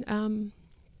 and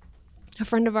a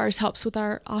friend of ours helps with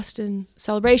our Austin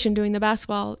celebration doing the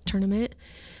basketball tournament.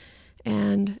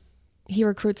 And he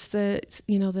recruits the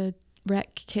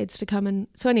rec kids to come. And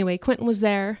so anyway, Quentin was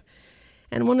there.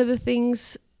 And one of the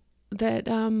things that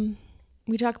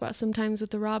we talk about sometimes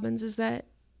with the Robins is that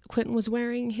Quentin was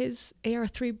wearing his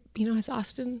AR3, his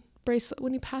Austin bracelet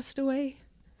when he passed away.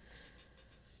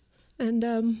 And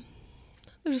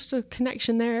there's just a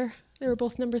connection there. They were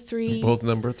both number 3. Both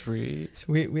number 3. So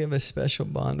we have a special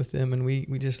bond with them, and we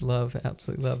just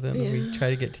absolutely love them. Yeah. And we try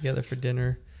to get together for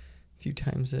dinner a few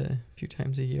times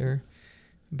a year.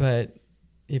 But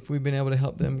if we've been able to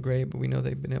help them, great. But we know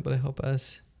they've been able to help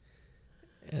us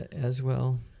as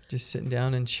well. Just sitting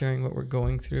down and sharing what we're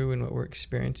going through and what we're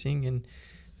experiencing and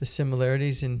the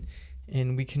similarities, and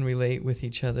we can relate with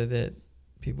each other that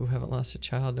people who haven't lost a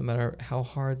child, no matter how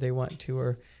hard they want to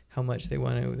or how much they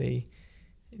want to,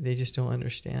 they just don't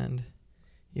understand,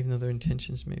 even though their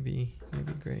intentions may be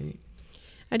great.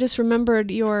 I just remembered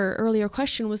your earlier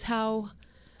question was how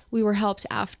we were helped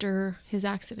after his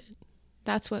accident.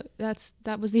 That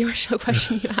was the original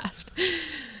question you asked.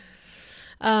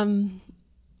 And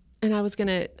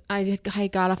I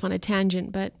got off on a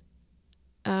tangent, but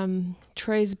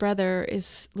Troy's brother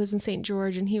lives in St.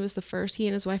 George, and he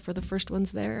and his wife were the first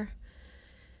ones there.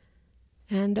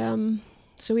 And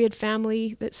so we had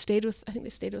family that I think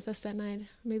they stayed with us that night.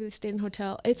 Maybe they stayed in a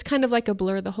hotel. It's kind of like a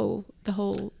blur, the whole.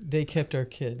 They kept our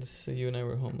kids, so you and I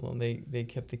were home alone. They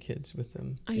kept the kids with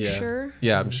them. Are you sure?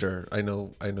 Yeah, I'm sure. I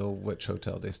know which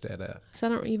hotel they stayed at.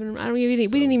 So we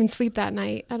didn't even sleep that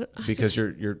night. Because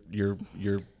your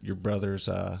brother's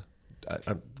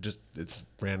I'm just, it's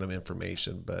random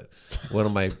information, but one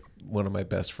of my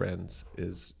best friends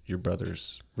is your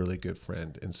brother's really good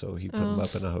friend, and so he put him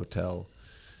up in a hotel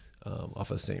off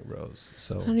of St. Rose.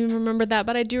 So I don't even remember that,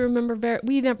 but I do remember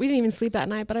we didn't even sleep that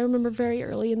night, but I remember very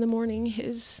early in the morning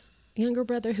his younger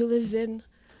brother, who lives in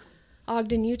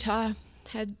Ogden, Utah,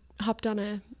 had hopped on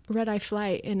a red-eye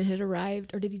flight and had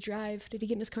arrived. Or did he drive? Did he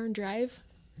get in his car and drive?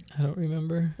 I don't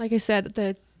remember. Like I said,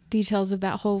 the details of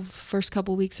that whole first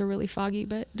couple weeks are really foggy,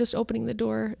 but just opening the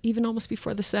door even almost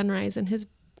before the sunrise and his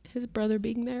brother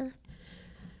being there.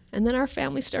 And then our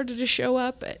family started to show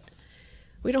up, but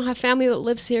we don't have family that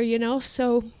lives here,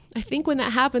 so I think when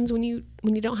that happens, when you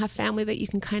don't have family that you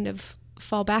can kind of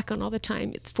fall back on all the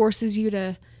time, it forces you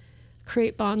to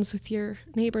create bonds with your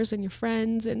neighbors and your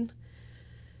friends. And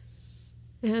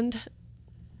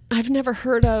I've never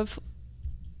heard of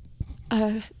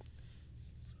a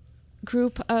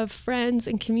group of friends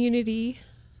and community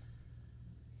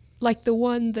like the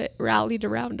one that rallied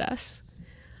around us.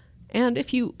 And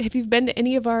if you've been to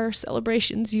any of our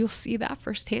celebrations, you'll see that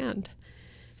firsthand,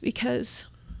 because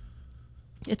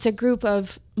it's a group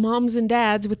of moms and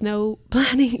dads with no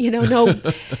planning,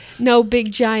 no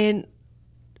big giant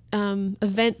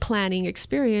event planning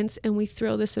experience, and we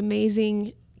throw this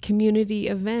amazing community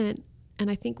event.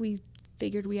 And I think we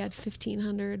figured we had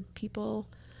 1,500 people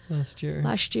last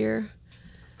year.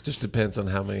 Just depends on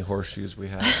how many horseshoes we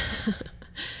have.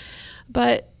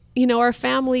 But our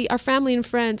family and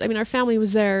friends. I mean, our family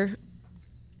was there.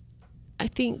 I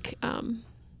think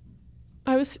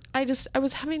I was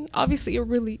having obviously a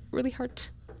really, really hard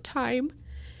time,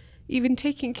 even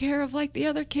taking care of like the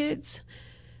other kids.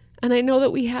 And I know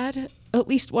that we had at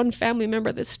least one family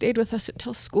member that stayed with us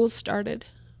until school started.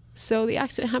 So the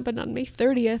accident happened on May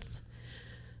 30th,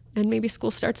 and maybe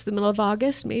school starts the middle of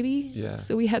August, maybe. Yeah.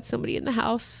 So we had somebody in the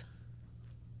house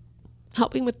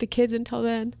helping with the kids until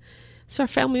then. So our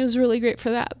family was really great for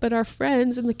that. But our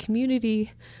friends and the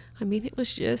community, I mean, it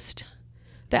was just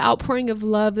the outpouring of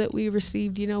love that we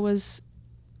received, was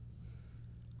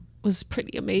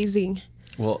pretty amazing.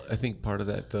 Well, I think part of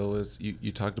that, though, is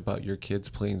you talked about your kids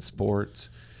playing sports,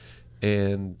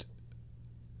 and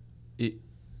it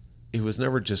was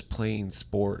never just playing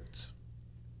sports.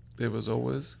 It was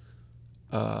always,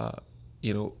 it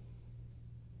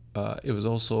was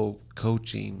also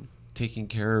coaching, taking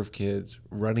care of kids,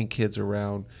 running kids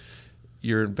around.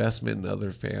 Your investment in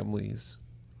other families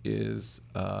is,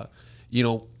 I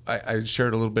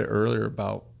shared a little bit earlier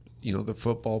about, the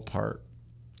football part.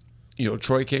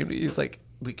 Troy came to me, he's like,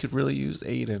 we could really use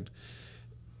Aiden.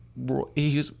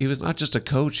 He was not just a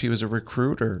coach, he was a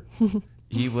recruiter.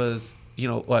 He was,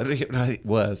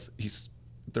 he's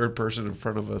third person in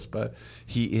front of us, but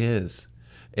he is.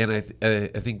 And I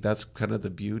think that's kind of the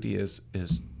beauty is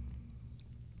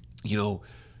you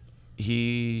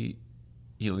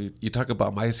talk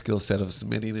about my skill set of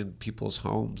submitting in people's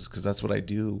homes, because that's what I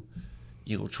do.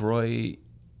 Troy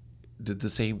did the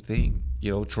same thing.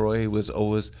 Troy was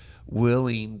always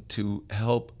willing to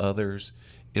help others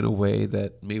in a way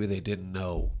that maybe they didn't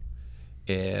know.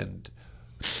 And,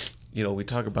 we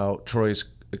talk about Troy's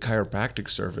chiropractic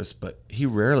service, but he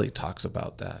rarely talks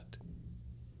about that.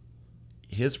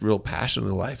 His real passion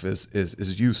in life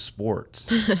is youth sports.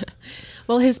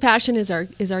 Well, his passion is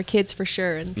our kids for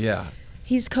sure. And yeah.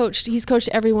 He's coached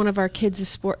every one of our kids'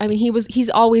 sport. I mean, he's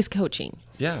always coaching.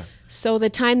 Yeah. So the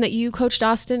time that you coached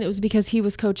Austin, it was because he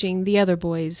was coaching the other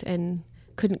boys and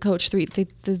couldn't coach three.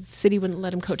 The city wouldn't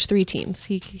let him coach 3 teams.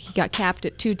 He got capped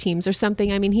at 2 teams or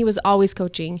something. I mean, he was always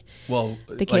coaching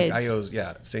the kids.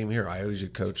 Same here. I always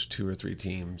coach 2 or 3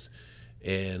 teams.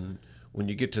 And when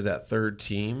you get to that 3rd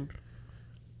team,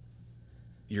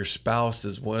 your spouse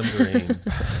is wondering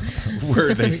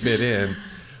where they fit in.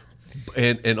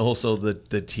 And also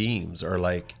the teams are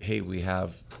like, hey,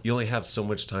 you only have so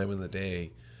much time in the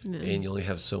day, and you only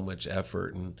have so much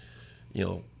effort. And,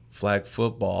 flag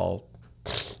football,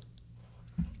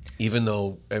 even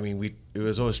though, I mean, it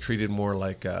was always treated more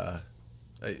like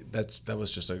that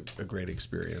was just a great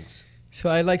experience. So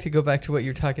I'd like to go back to what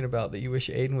you're talking about, that you wish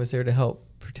Aiden was there to help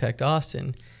protect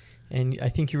Austin. And I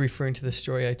think you're referring to the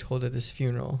story I told at his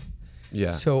funeral.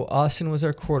 Yeah. So Austin was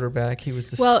our quarterback. He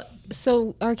was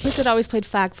so our kids had always played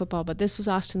flag football, but this was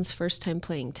Austin's first time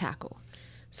playing tackle.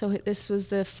 So this was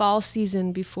the fall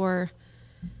season before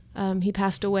he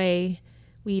passed away.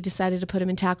 We decided to put him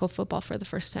in tackle football for the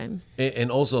first time.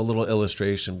 And also a little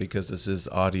illustration, because this is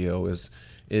audio,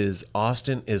 is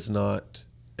Austin is not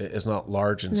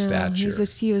large in stature.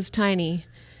 He was tiny.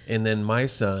 And then my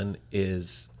son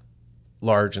is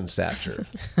large in stature.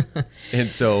 And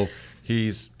so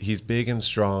he's big and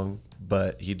strong,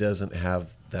 but he doesn't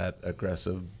have that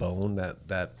aggressive bone,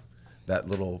 that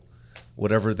little,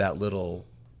 whatever that little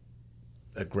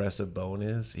aggressive bone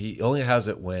is. He only has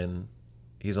it when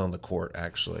he's on the court,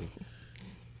 actually.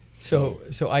 So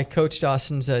I coached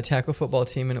Austin's tackle football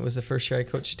team, and it was the first year I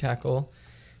coached tackle,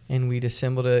 and we'd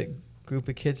assembled a group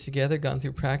of kids together, gone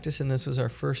through practice, and this was our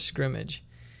first scrimmage.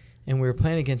 And we were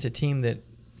playing against a team that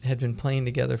had been playing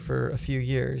together for a few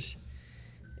years.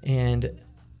 And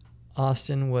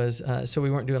Austin was, so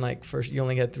we weren't doing like first, you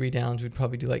only got 3 downs. We'd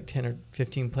probably do like 10 or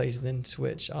 15 plays and then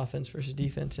switch offense versus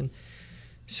defense. And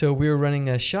so we were running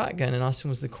a shotgun, and Austin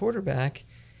was the quarterback,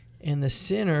 and the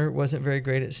center wasn't very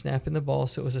great at snapping the ball,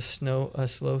 so it was a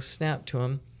slow snap to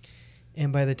him.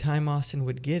 And by the time Austin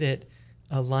would get it,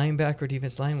 a linebacker or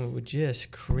defense lineman would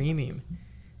just cream him.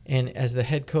 And as the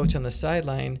head coach on the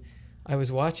sideline, I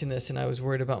was watching this and I was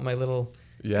worried about my little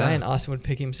guy, and Austin would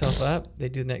pick himself up.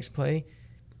 They'd do the next play,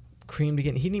 creamed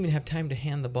again. He didn't even have time to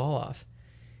hand the ball off.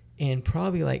 And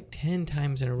probably like 10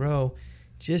 times in a row,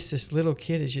 just this little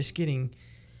kid is just getting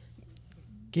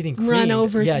creamed. Run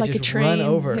over like just a train. Run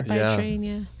over. Hit by a train,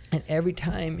 yeah. And every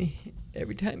time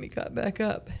he got back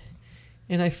up.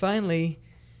 And I finally,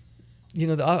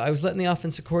 I was letting the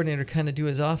offensive coordinator kind of do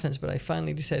his offense, but I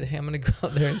finally decided, hey, I'm going to go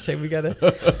out there and say we got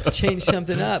to change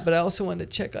something up. But I also wanted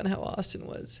to check on how Austin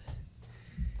was.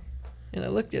 And I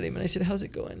looked at him and I said, how's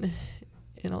it going?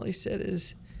 And all he said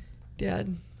is,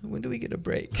 Dad, when do we get a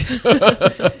break?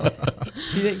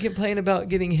 He didn't complain about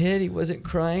getting hit. He wasn't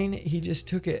crying. He just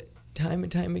took it time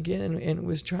and time again and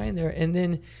was trying there. And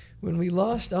then when we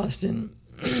lost Austin,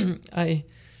 I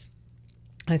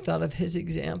thought of his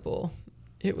example.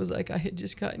 It was like I had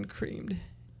just gotten creamed.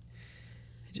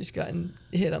 I just gotten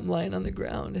hit. I'm lying on the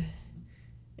ground.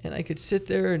 And I could sit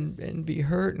there and be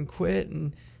hurt and quit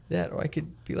and that, or I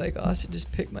could be like Austin,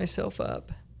 just pick myself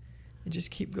up and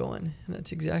just keep going. And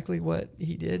that's exactly what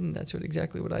he did, and that's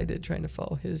exactly what I did, trying to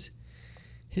follow his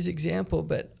example.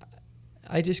 But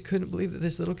I just couldn't believe that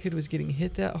this little kid was getting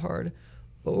hit that hard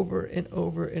over and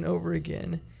over and over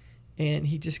again. And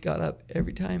he just got up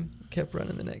every time, kept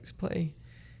running the next play.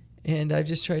 And I've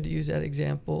just tried to use that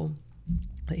example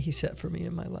that he set for me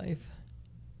in my life.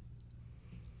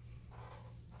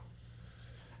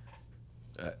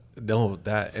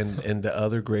 That and the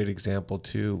other great example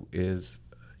too is,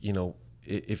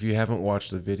 if you haven't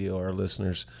watched the video, our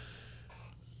listeners,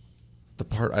 the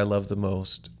part I love the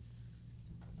most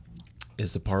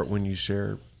is the part when you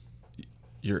share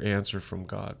your answer from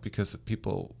God, because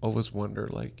people always wonder,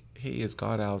 like, hey, is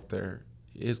God out there?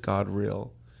 Is God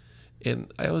real?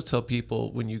 And I always tell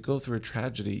people, when you go through a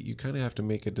tragedy, you kind of have to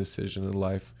make a decision in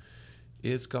life.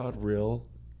 Is God real?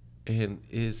 And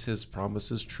is his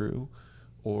promises true?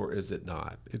 Or is it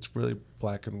not? It's really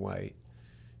black and white.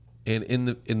 And in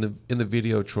the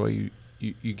video, Troy,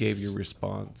 you gave your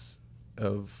response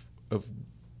of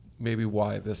maybe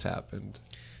why this happened.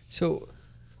 So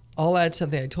I'll add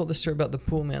something. I told the story about the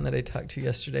pool man that I talked to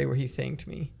yesterday where he thanked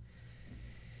me.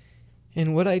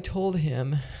 And what I told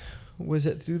him was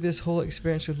that through this whole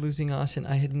experience with losing Austin,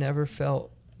 I had never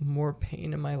felt more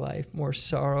pain in my life, more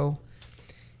sorrow.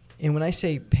 And when I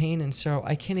say pain and sorrow,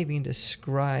 I can't even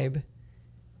describe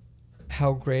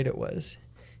how great it was.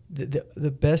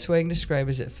 The best way I can describe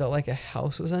is it felt like a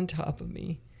house was on top of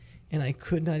me and I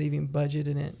could not even budget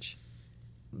an inch.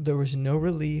 There was no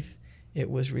relief. It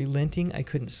was relenting. I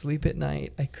couldn't sleep at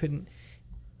night. I couldn't.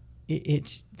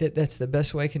 That's the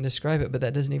best way I can describe it, but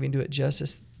that doesn't even do it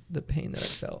justice, the pain that I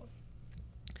felt.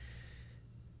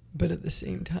 But at the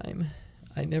same time,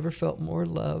 I never felt more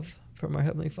love from our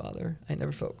Heavenly Father. I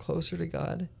never felt closer to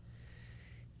God.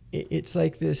 It's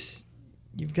like this,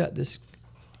 you've got this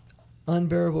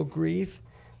unbearable grief,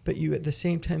 but you at the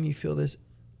same time you feel this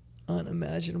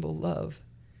unimaginable love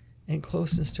and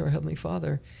closeness to our Heavenly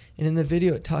Father. And in the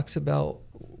video it talks about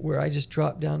where I just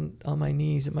dropped down on my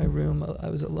knees in my room. I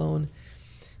was alone,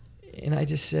 and I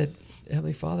just said,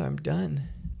 Heavenly Father, I'm done.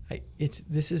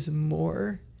 This is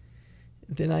more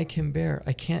than I can bear.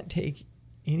 I can't take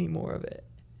any more of it.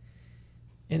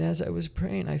 And as I was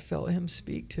praying, I felt him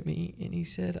speak to me, and he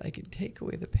said, I could take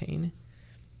away the pain,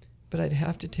 but I'd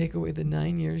have to take away the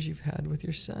 9 years you've had with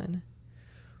your son.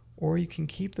 Or you can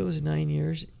keep those 9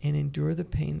 years and endure the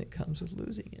pain that comes with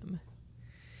losing him.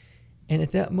 And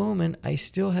at that moment, I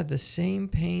still had the same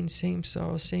pain, same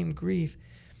sorrow, same grief,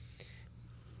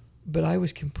 but I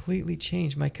was completely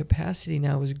changed. My capacity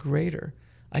now was greater.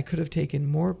 I could have taken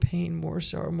more pain, more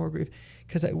sorrow, more grief,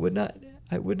 because I would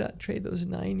not trade those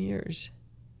 9 years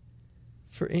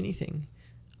for anything.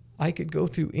 I could go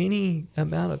through any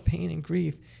amount of pain and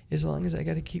grief as long as I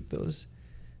got to keep those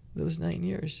 9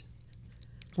 years.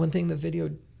 One thing the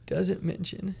video doesn't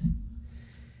mention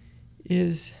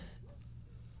is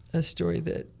a story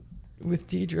that with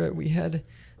Deidre, we had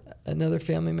another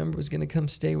family member was going to come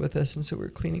stay with us, and so we were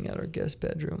cleaning out our guest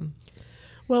bedroom.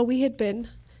 Well, we had been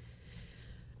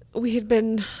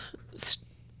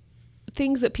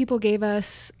things that people gave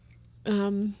us,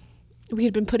 we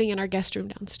had been putting in our guest room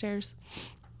downstairs.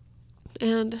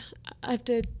 And I have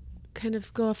to kind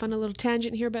of go off on a little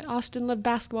tangent here, but Austin loved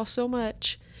basketball so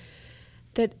much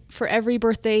that for every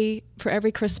birthday, for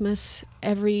every Christmas,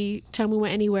 every time we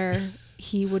went anywhere,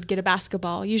 he would get a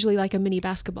basketball, usually like a mini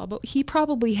basketball, but he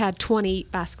probably had 20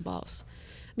 basketballs.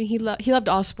 I mean, he loved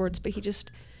all sports, but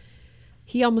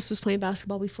he almost was playing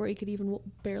basketball before he could even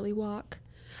barely walk.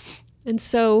 And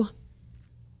so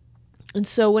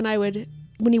when I would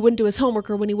when he wouldn't do his homework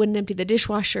or when he wouldn't empty the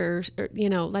dishwasher, or, you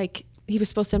know, like he was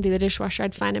supposed to empty the dishwasher,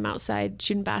 I'd find him outside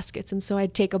shooting baskets. And so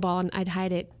I'd take a ball and I'd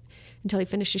hide it until he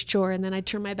finished his chore. And then I'd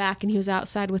turn my back and he was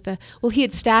outside with he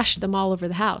had stashed them all over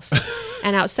the house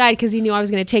and outside because he knew I was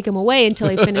going to take him away until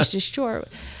he finished his chore.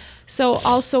 So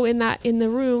also in the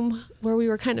room where we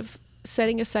were kind of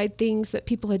setting aside things that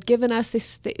people had given us,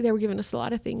 they were giving us a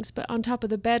lot of things, but on top of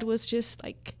the bed was just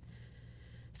like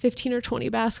 15 or 20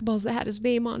 basketballs that had his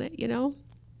name on it, you know?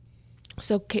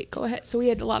 So, Kate, go ahead. So we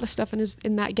had a lot of stuff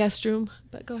in that guest room,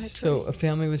 but go ahead. So Troy. a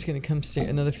family was going to come stay,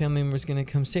 another family member was going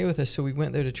to come stay with us. So we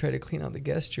went there to try to clean out the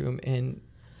guest room, and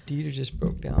Deidre just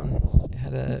broke down,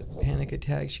 had a panic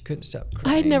attack. She couldn't stop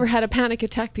crying. I had never had a panic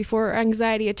attack before, or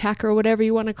anxiety attack, or whatever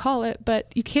you want to call it,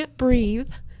 but you can't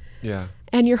breathe. Yeah.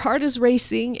 And your heart is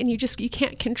racing, and you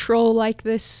can't control like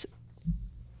this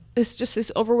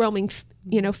overwhelming,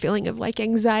 feeling of like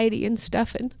anxiety and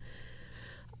stuff. And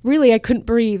really I couldn't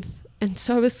breathe. And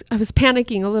so I was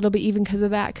panicking a little bit even because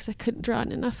of that, because I couldn't draw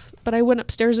in enough. But I went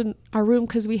upstairs in our room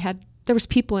because there was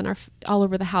people all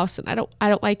over the house, and I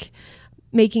don't like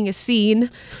making a scene.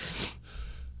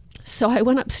 So I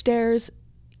went upstairs.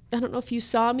 I don't know if you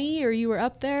saw me or you were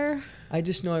up there. I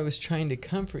just know I was trying to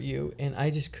comfort you, and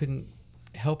I just couldn't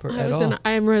help her at all.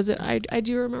 I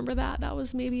do remember that. That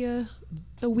was maybe a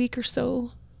week or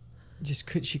so.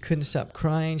 She couldn't stop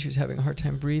crying. She was having a hard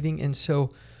time breathing, and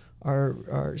so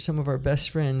some of our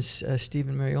best friends, Steve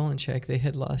and Mary Olenchek, they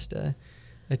had lost a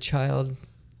child.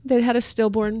 They had a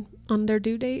stillborn on their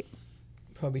due date.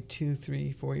 Probably 2,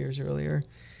 3, 4 years earlier.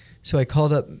 So I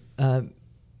called up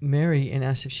Mary and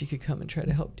asked if she could come and try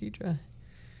to help Deidre.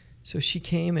 So she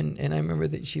came, and I remember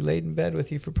that she laid in bed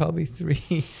with you for probably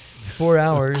 3-4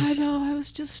 hours. I know. I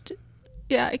was just,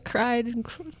 I cried. And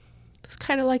it was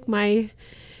kind of like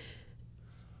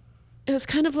it was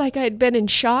kind of like I'd been in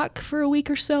shock for a week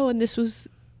or so, and this was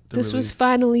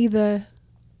finally the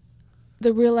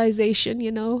realization,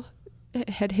 it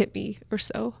had hit me or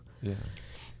so. Yeah.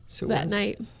 So that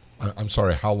night. I'm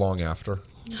sorry, how long after?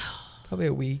 Probably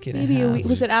a week and maybe a half. a week.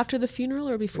 Was it after the funeral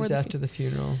or before? It was after the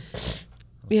funeral.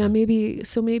 Yeah, maybe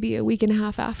a week and a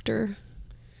half after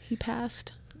he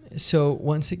passed. So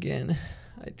once again,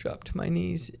 I dropped to my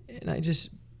knees and I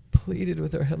just pleaded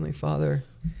with our Heavenly Father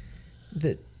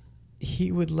that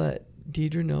He would let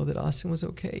Deidre know that Austin was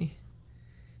okay.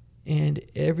 And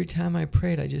every time I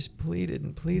prayed, I just pleaded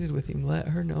and pleaded with Him, let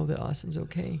her know that Austin's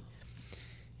okay.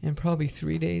 And probably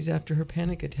 3 days after her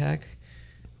panic attack,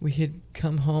 we had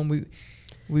come home.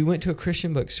 We went to a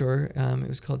Christian bookstore. It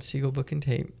was called Siegel Book and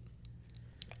Tape.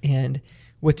 And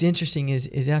what's interesting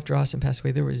is after Austin passed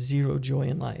away, there was zero joy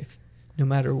in life, no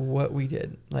matter what we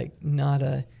did. Like not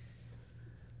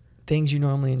things you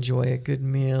normally enjoy, a good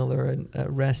meal or a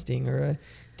resting or a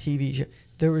TV show.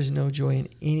 There was no joy in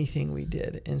anything we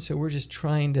did. And so we're just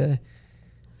trying to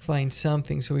find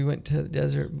something. So we went to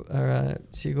the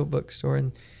Siegel bookstore,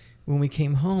 and when we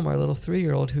came home, our little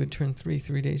 3-year-old who had turned 3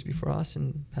 days before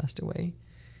Austin passed away,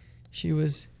 she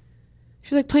was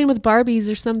like playing with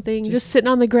Barbies or something, just sitting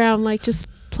on the ground, like just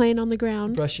playing on the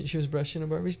ground. She was brushing a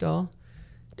Barbie's doll.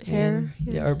 Hair.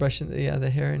 Or brushing the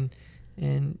hair.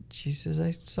 And she says, I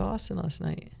saw Austin last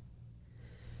night.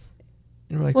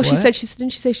 And we're like, well, what?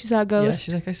 didn't she say she saw a ghost? Yeah,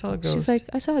 she's like, I saw a ghost. She's like,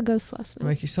 I saw a ghost last night. I'm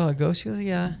like, you saw a ghost? She goes,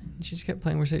 yeah. And she just kept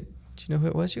playing. We said, do you know who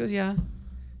it was? She goes, yeah.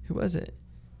 Who was it?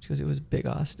 She goes, it was Big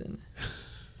Austin.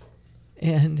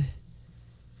 And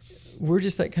we're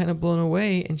just like kind of blown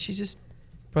away. And she's just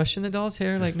brushing the doll's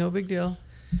hair like no big deal.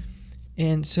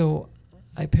 And so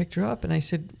I picked her up and I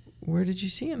said, where did you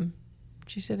see him?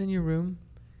 She said, in your room.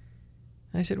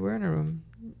 And I said, where in her room?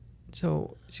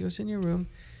 So she goes, in your room.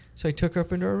 So I took her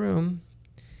up into our room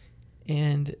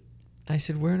and I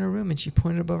said, where in our room? And she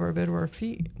pointed above our bed where our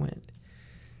feet went.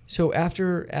 So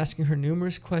after asking her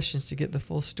numerous questions to get the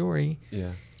full story,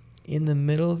 in the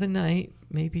middle of the night,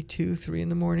 maybe 2, 3 in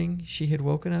the morning, she had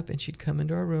woken up and she'd come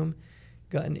into our room,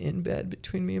 gotten in bed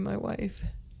between me and my wife.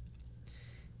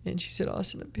 And she said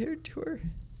Austin appeared to her.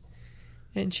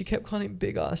 And she kept calling him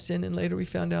Big Austin, and later we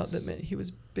found out that meant he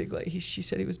was big like, she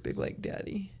said he was big like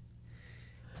Daddy.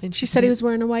 And she said he was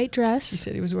wearing a white dress. She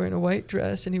said he was wearing a white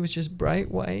dress, and he was just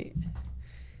bright white.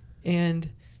 And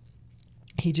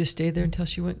he just stayed there until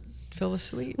she fell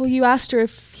asleep. Well, you asked her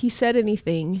if he said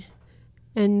anything,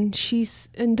 and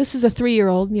this is a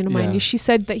 3-year-old, mind you. She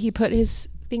said that he put his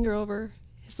finger over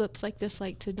his lips like this,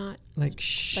 like to not, like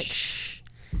shh, like shh,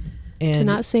 and to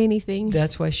not say anything.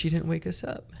 That's why she didn't wake us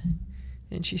up.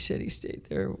 And she said he stayed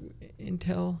there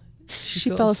until she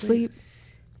fell asleep.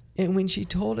 And when she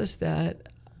told us that,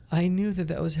 I knew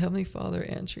that was Heavenly Father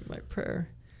answering my prayer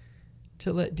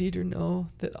to let Deidre know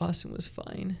that Austin was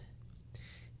fine.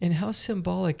 And how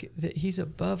symbolic that he's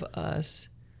above us,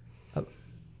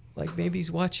 like maybe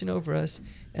he's watching over us,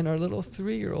 and our little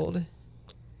 3-year-old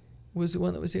was the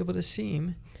one that was able to see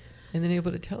him and then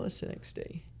able to tell us the next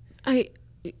day.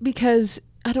 Because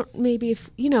I don't, maybe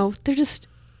if, they're just,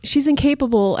 she's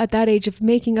incapable at that age of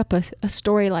making up a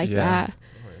story like that.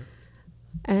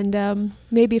 And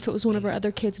maybe if it was one of our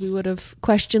other kids, we would have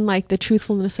questioned like the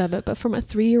truthfulness of it. But from a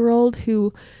 3-year-old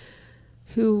who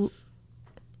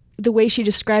the way she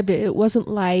described it, it wasn't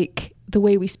like the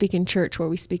way we speak in church where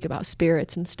we speak about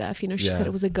spirits and stuff. She said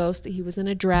it was a ghost, that he was in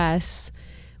a dress,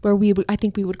 where I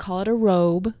think we would call it a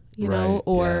robe,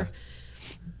 or. Yeah.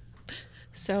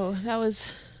 So that was,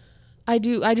 I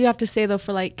do have to say though,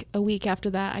 for like a week after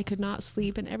that, I could not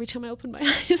sleep. And every time I opened my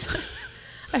eyes,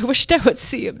 I wished I would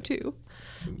see him too.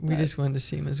 We just wanted to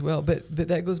see him as well. But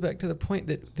that goes back to the point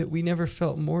that we never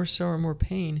felt more sorrow, more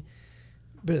pain.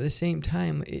 But at the same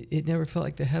time, it never felt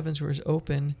like the heavens were as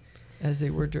open as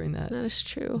they were during that. That is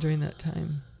true. During that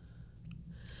time.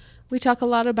 We talk a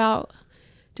lot about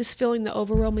just feeling the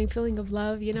overwhelming feeling of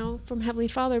love, from Heavenly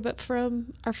Father, but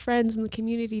from our friends in the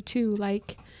community too.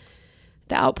 Like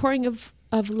the outpouring of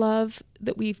love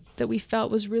that we felt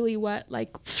was really what,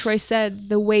 like Troy said,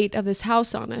 the weight of His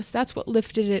house on us. That's what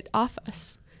lifted it off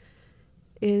us.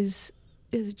 Is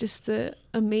just the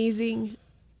amazing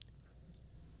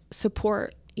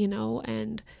support,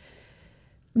 and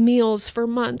meals for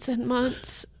months and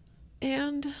months,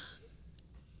 and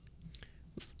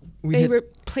they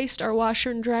replaced our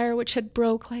washer and dryer, which had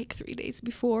broke like 3 days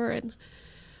before, and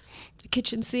the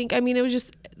kitchen sink. I mean, it was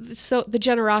just so, the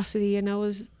generosity,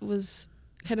 was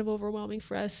kind of overwhelming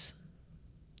for us.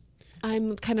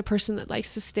 I'm the kind of person that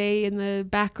likes to stay in the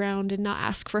background and not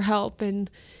ask for help and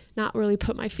not really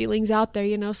put my feelings out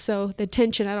there, so the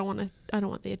attention, I don't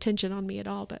want the attention on me at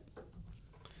all. But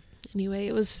anyway,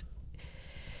 it was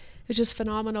just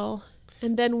phenomenal.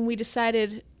 And then when we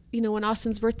decided, when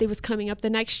Austin's birthday was coming up the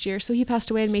next year, so he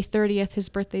passed away on May 30th, his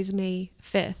birthday's May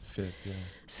 5th. Yeah.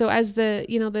 So as the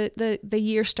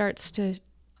year starts to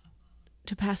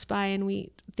pass by and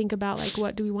we think about like,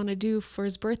 what do we want to do for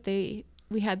his birthday?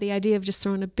 We had the idea of just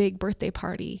throwing a big birthday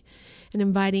party and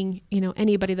inviting,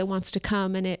 anybody that wants to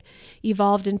come. And it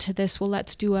evolved into this, well,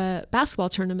 let's do a basketball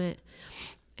tournament.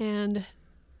 And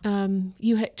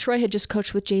Troy had just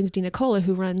coached with James DiNicola,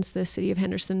 who runs the City of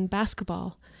Henderson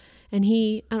basketball. And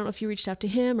I don't know if you reached out to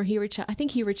him or I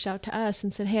think he reached out to us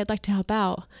and said, hey, I'd like to help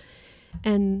out.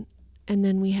 And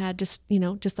then we had just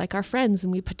like our friends,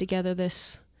 and we put together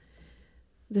this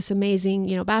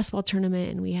amazing, basketball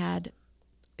tournament. And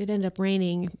it ended up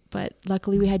raining, but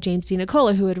luckily we had James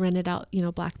DiNicola, who had rented out,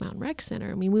 Black Mountain Rec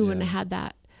Center. I mean, we wouldn't have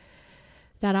had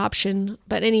that option.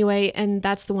 But anyway, and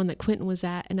that's the one that Quentin was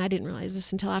at. And I didn't realize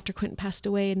this until after Quentin passed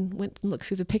away, and went and looked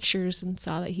through the pictures and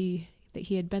saw that he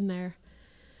had been there.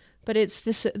 But it's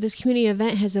this community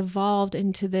event has evolved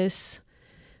into this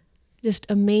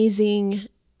just amazing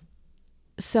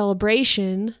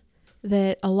celebration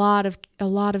that a lot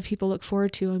of people look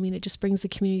forward to. I mean, it just brings the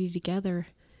community together.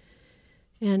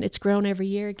 And it's grown every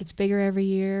year. It gets bigger every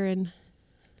year. And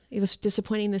it was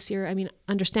disappointing this year. I mean,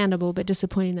 understandable, but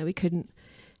disappointing that we couldn't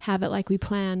have it like we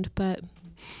planned. But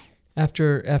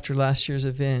after last year's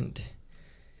event,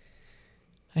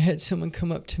 I had someone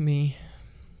come up to me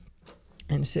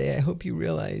and say, I hope you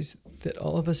realize that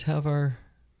all of us have our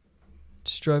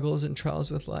struggles and trials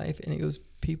with life. And he goes,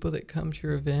 people that come to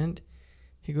your event,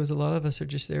 he goes, a lot of us are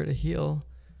just there to heal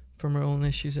from our own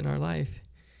issues in our life.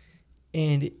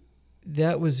 And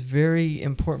that was very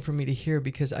important for me to hear,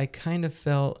 because I kind of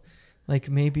felt like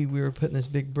maybe we were putting this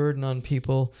big burden on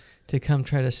people to come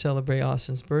try to celebrate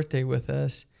Austin's birthday with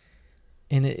us.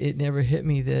 And it never hit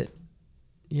me that,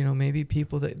 maybe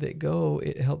people that go,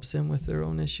 it helps them with their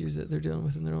own issues that they're dealing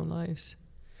with in their own lives.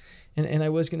 And I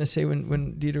was going to say,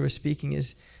 when Deidre was speaking,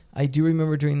 is I do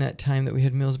remember during that time that we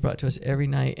had meals brought to us every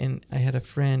night, and I had a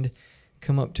friend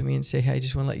come up to me and say, hey, I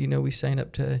just want to let you know we signed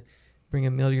up to bring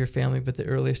a meal to your family, but the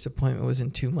earliest appointment was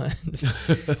in 2 months.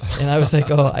 And I was like,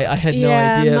 I had no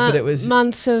idea, but it was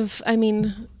months of, it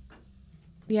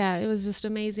was just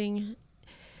amazing. It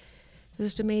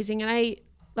was just amazing. And I,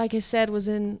 like I said,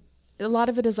 a lot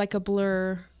of it is like a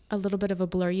blur, a little bit of a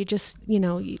blur. You just,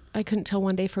 I couldn't tell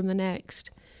one day from the next.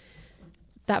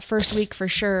 That first week for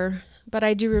sure. But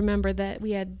I do remember that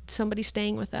we had somebody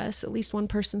staying with us, at least one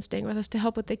person staying with us to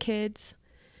help with the kids.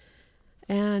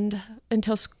 And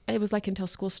until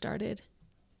school started.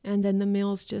 And then the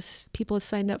meals, just people had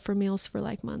signed up for meals for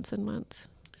like months and months.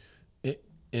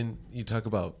 And I talk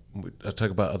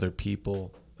about other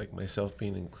people, like myself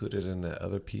being included in that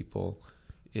other people,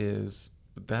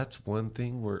 that's one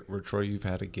thing where Troy, you've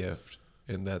had a gift,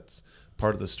 and that's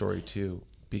part of the story too,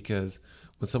 because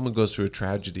when someone goes through a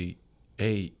tragedy,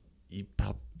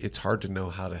 it's hard to know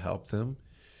how to help them.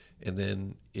 And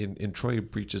then in Troy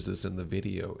preaches this in the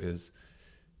video is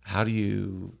how do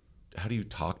you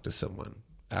talk to someone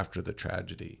after the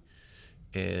tragedy?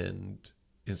 And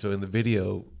so in the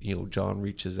video, John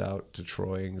reaches out to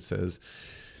Troy and says,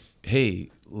 "Hey,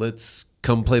 let's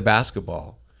come play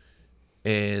basketball."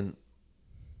 And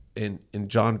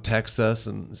John texts us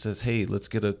and says, "Hey, let's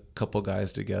get a couple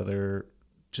guys together,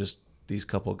 just these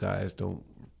couple guys,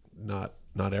 not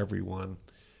everyone,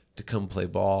 to come play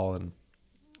ball."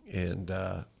 And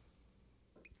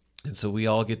so we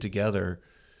all get together,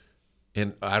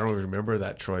 and I don't remember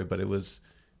that, Troy, but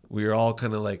we were all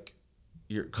kind of like,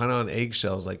 you're kind of on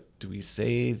eggshells. Like, do we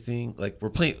say anything? Like, we're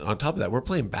playing, on top of that, we're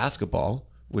playing basketball,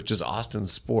 which is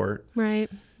Austin's sport. Right.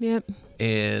 Yep.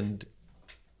 And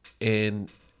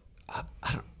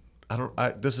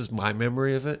this is my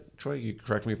memory of it. Troy, you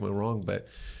correct me if I'm wrong, but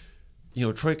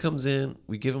Troy comes in,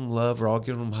 we give him love, we're all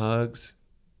giving him hugs,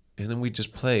 and then we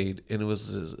just played, and it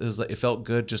was like, it felt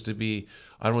good just to be,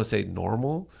 I don't want to say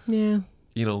normal. Yeah.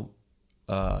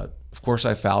 Of course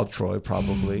I fouled Troy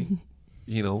probably,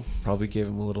 probably gave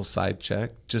him a little side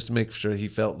check just to make sure he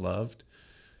felt loved,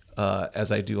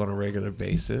 as I do on a regular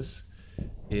basis,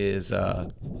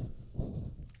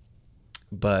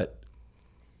 but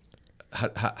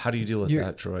how do you deal with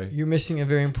that, Troy? You're missing a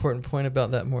very important point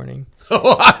about that morning.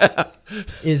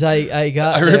 Is I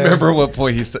got I there, remember what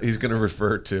point he's going to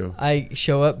refer to. I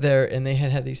show up there, and they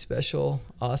had these special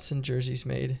Austin jerseys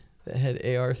made that had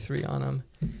AR3 on them,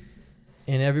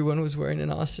 and everyone was wearing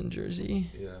an Austin jersey.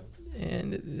 Yeah.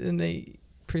 And then they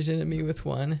presented me with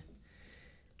one,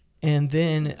 and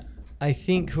then I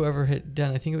think whoever had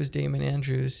done, I think it was Damon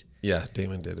Andrews. Yeah,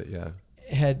 Damon did it. Yeah.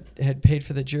 Had paid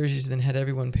for the jerseys, and then had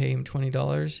everyone pay him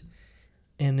 $20,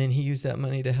 and then he used that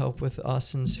money to help with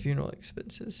Austin's funeral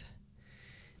expenses.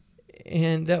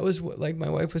 And that was what, like my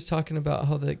wife was talking about,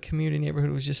 how the community neighborhood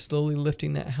was just slowly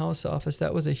lifting that house off us.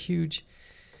 That was a huge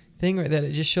thing, right? That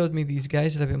it just showed me these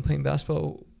guys that have been playing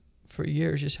basketball for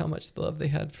years, just how much love they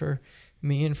had for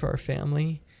me and for our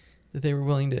family, that they were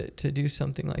willing to do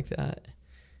something like that.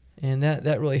 And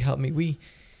that really helped me. We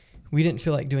didn't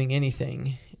feel like doing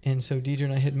anything. And so Deidre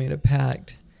and I had made a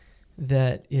pact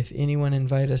that if anyone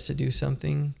invited us to do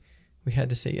something, we had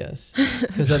to say yes,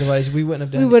 because otherwise we wouldn't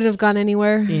have done. We wouldn't have gone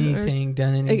anywhere. Done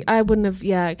anything. I wouldn't have,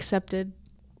 accepted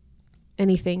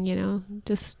anything,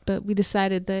 but we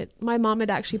decided that my mom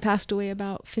had actually passed away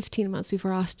about 15 months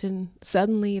before Austin,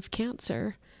 suddenly of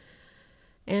cancer.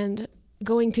 And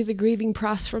going through the grieving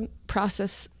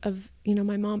process of,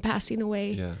 my mom passing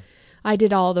away, Yeah. I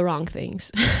did all the wrong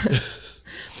things.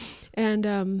 And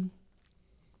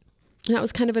that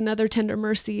was kind of another tender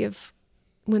mercy of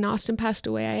when Austin passed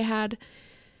away. I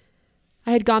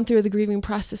had gone through the grieving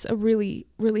process, a really,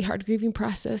 really hard grieving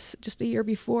process just a year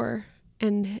before,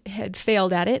 and had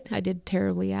failed at it. I did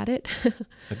terribly at it.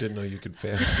 I didn't know you could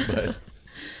fail, but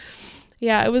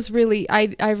yeah, it was really,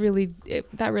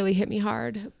 that really hit me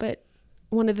hard. But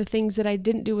one of the things that I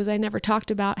didn't do was I never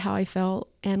talked about how I felt.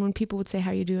 And when people would say,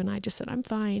 "How you doing?" I just said, "I'm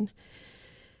fine."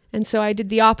 And so I did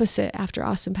the opposite after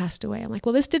Austin passed away. I'm like,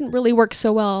 well, this didn't really work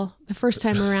so well the first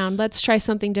time around. Let's try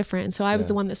something different. And so I was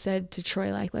the one that said to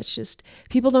Troy, like,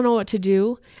 people don't know what to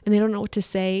do and they don't know what to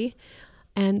say.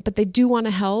 But they do want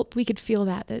to help. We could feel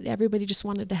that everybody just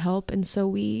wanted to help. And so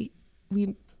we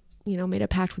made a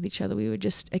pact with each other. We would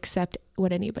just accept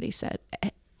what anybody said,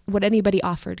 what anybody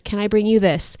offered. Can I bring you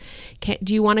this?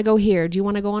 Do you want to go here? Do you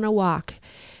want to go on a walk?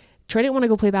 Troy didn't want to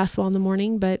go play basketball in the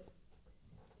morning, but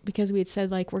because we had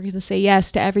said, like, we're going to say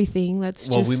yes to everything.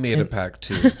 We made a pact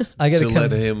too.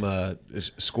 Let him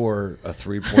score a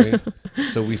 3-point.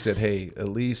 So we said, hey, at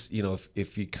least,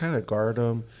 if you kind of guard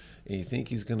him and you think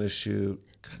he's going to shoot,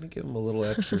 kind of give him a little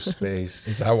extra space.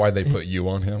 Is that why they put you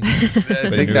on him?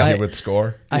 They knew he would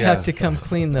score? I have to come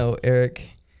clean, though, Eric.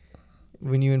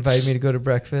 When you invited me to go to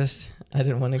breakfast, I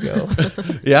didn't want to go.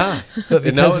 Yeah. But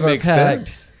because of our pact,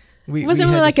 sense. It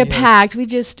wasn't really like a pact. We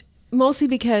just... Mostly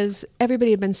because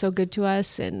everybody had been so good to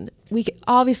us, and we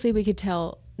could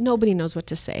tell nobody knows what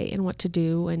to say and what to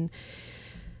do,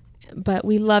 but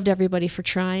we loved everybody for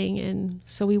trying, and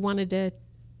so we wanted to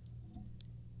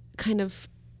kind of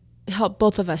help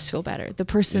both of us feel better. The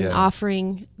person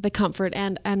offering the comfort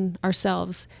and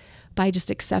ourselves by just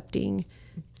accepting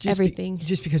everything.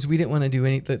 Just because we didn't want to do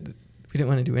anything.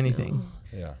 No.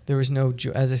 Yeah. There was no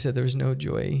joy. As I said, there was no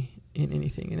joy in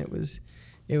anything, and it was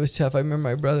tough. I remember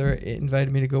my brother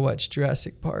invited me to go watch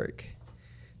Jurassic Park.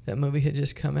 That movie had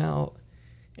just come out,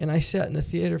 and I sat in the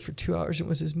theater for 2 hours and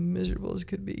was as miserable as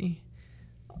could be.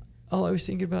 all I was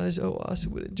thinking about is, oh,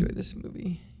 Austin would enjoy this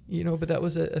movie, you know. But that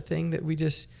was a thing that we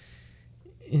just,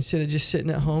 instead of just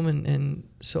sitting at home and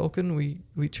sulking,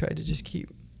 we tried to just keep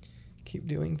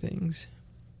doing things.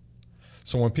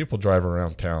 So when people drive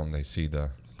around town, they see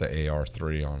the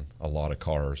AR3 on a lot of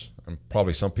cars, and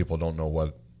probably some people don't know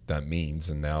what that means.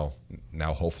 And now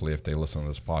hopefully if they listen to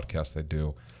this podcast, they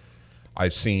do.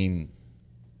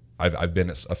 I've been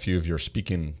at a few of your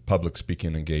public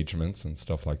speaking engagements and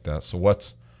stuff like that. So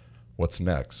what's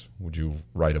next? Would you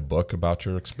write a book about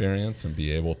your experience and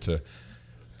be able to?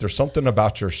 There's something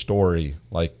about your story.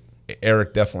 Like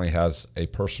Eric definitely has a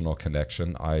personal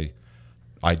connection. I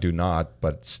do not,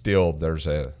 but still there's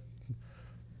a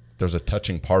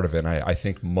touching part of it. And I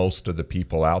think most of the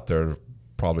people out there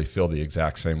probably feel the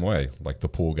exact same way. Like the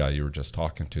pool guy you were just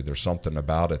talking to. There's something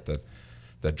about it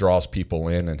that draws people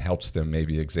in and helps them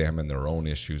maybe examine their own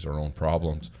issues or own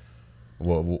problems.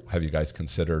 Well, have you guys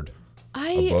considered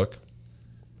a book?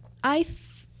 I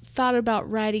thought about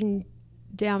writing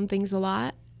down things a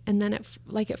lot, and then at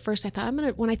first I thought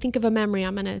when I think of a memory,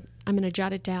 I'm gonna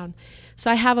jot it down. So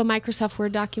I have a Microsoft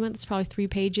Word document that's probably 3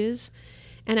 pages,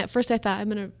 and at first I thought I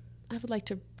would like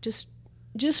to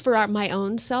just for my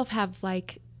own self have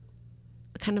like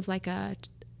kind of like a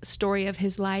story of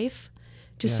his life.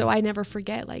 Just so I never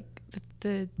forget like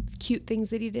the cute things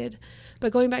that he did.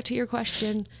 But going back to your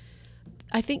question,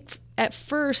 I think at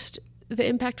first the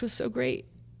impact was so great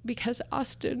because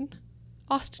Austin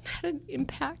had an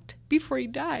impact before he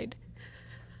died.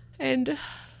 And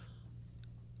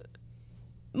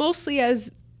mostly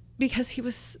because he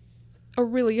was a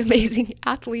really amazing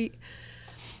athlete.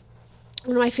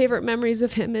 One of my favorite memories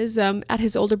of him is at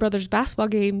his older brother's basketball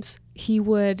games, he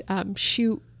would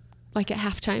shoot like at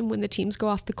halftime when the teams go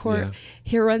off the court. Yeah.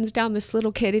 He runs down this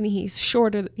little kid, and he's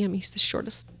shorter. He's the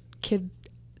shortest kid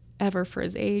ever for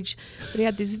his age. But he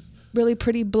had these really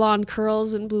pretty blonde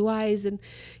curls and blue eyes, and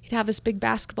he'd have this big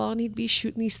basketball, and he'd be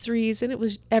shooting these threes,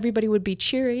 and everybody would be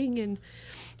cheering. And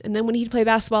then when he'd play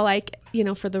basketball, like, you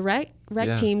know, for the rec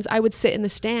teams, I would sit in the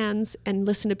stands and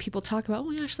listen to people talk about,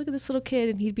 oh my gosh, look at this little kid.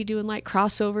 And he'd be doing like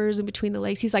crossovers in between the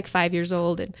legs. He's like 5 years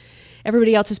old, and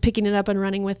everybody else is picking it up and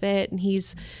running with it. And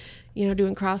he's, you know,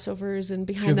 doing crossovers and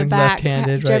behind the back,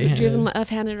 driven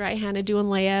left-handed, right-handed, doing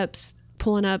layups,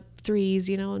 pulling up threes,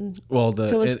 you know. And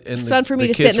so it was fun for me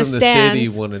to sit in the stands. The kids from the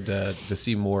city wanted to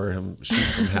see more of him shoot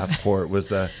from half court.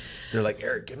 They're like,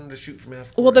 Eric, get him to shoot from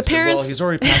half court. Well, parents... he's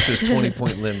already passed his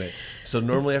 20-point limit. So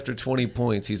normally after 20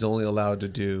 points, he's only allowed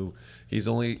to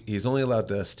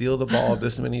steal the ball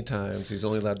this many times. He's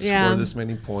only allowed to score this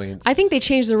many points. I think they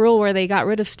changed the rule where they got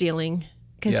rid of stealing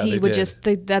because he would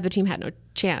the other team had no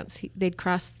chance. They'd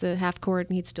cross the half court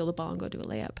and he'd steal the ball and go do a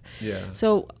layup. Yeah.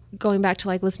 So going back to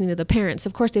like listening to the parents,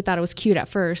 of course they thought it was cute at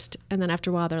first, and then after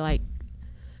a while they're like,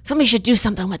 somebody should do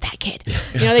something with that kid.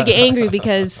 You know, they get angry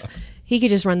because he could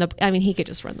just run the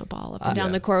ball up and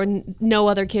down the court, and no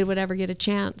other kid would ever get a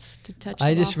chance to touch the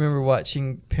ball. I just remember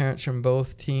watching parents from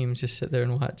both teams just sit there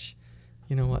and watch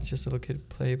this little kid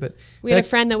play. But we had a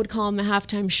friend that would call him the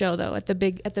halftime show, though. At the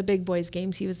big boys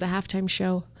games, he was the halftime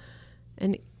show,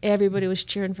 and everybody was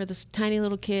cheering for this tiny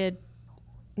little kid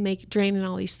draining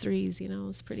all these threes. You know, it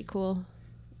was pretty cool.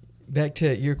 Back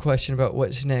to your question about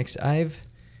what's next. I've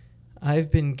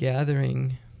been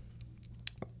gathering.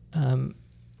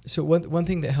 So one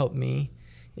thing that helped me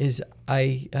is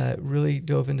I really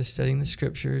dove into studying the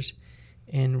scriptures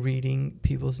and reading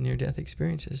people's near-death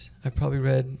experiences. I've probably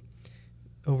read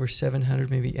over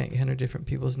 700, maybe 800 different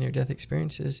people's near-death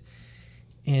experiences,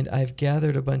 and I've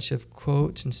gathered a bunch of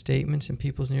quotes and statements in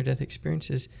people's near-death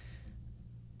experiences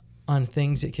on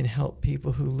things that can help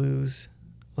people who lose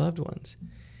loved ones.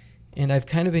 And I've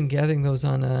kind of been gathering those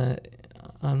on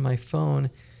my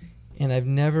phone, and I've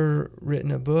never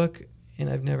written a book, and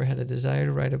I've never had a desire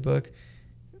to write a book,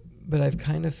 but I've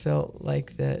kind of felt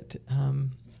like that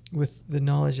with the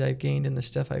knowledge I've gained and the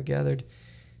stuff I've gathered,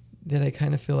 that I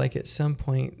kind of feel like at some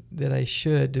point that I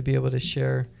should, to be able to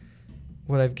share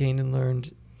what I've gained and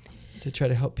learned to try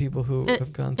to help people who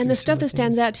have gone through. And the stuff that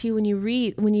stands out to you when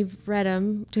you've read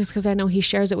them, just because I know he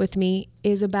shares it with me,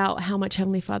 is about how much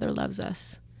Heavenly Father loves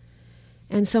us,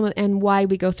 and why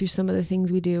we go through some of the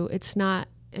things we do. It's not,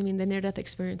 I mean, the near-death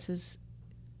experiences,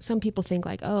 some people think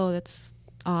like, oh, that's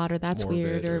odd or that's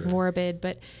weird or morbid.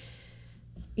 But,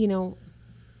 you know,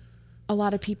 a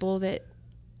lot of people that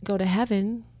go to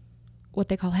heaven, what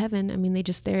they call heaven, I mean,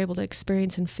 they're able to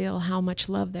experience and feel how much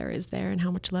love there is there and how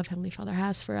much love Heavenly Father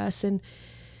has for us, and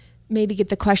maybe get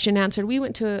the question answered. He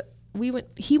went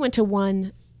to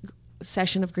one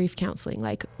session of grief counseling.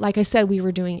 Like I said, we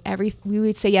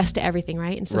would say yes to everything,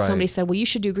 right? And so Right. somebody said, well, you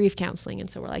should do grief counseling. And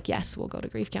so we're like, yes, we'll go to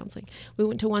grief counseling. We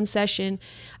went to one session.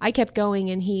 I kept going,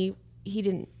 and he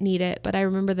didn't need it. But I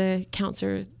remember the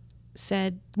counselor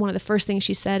said, one of the first things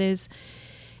she said is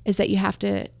that you have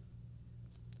to,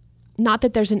 not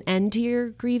that there's an end to your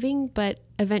grieving, but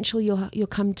eventually you'll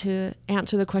come to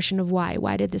answer the question of why.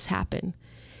 Why did this happen?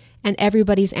 And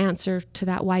everybody's answer to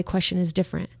that why question is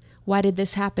different. Why did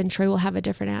this happen? Troy will have a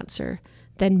different answer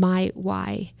than my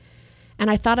why.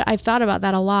 And I've thought about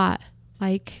that a lot,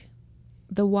 like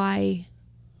the why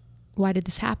did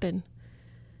this happen?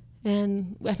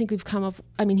 And I think we've come up,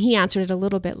 he answered it a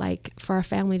little bit, like for our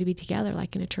family to be together,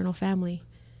 like an eternal family.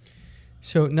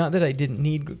 So not that I didn't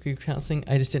need grief counseling,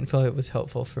 I just didn't feel it was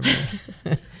helpful for me.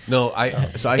 No,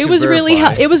 I It was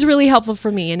really helpful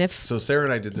for me. And So Sarah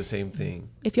and I did the same thing.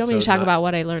 if you want me to talk about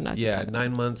what I learned, I'll Yeah,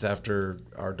 9 months after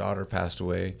our daughter passed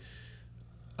away,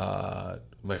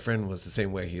 my friend was the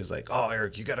same way. He was like, "Oh,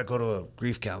 Eric, you got to go to a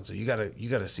grief counselor. You got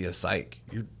to see a psych.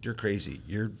 You're crazy.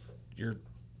 You're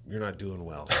not doing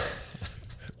well."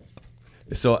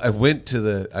 So I went to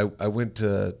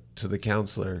the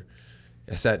counselor.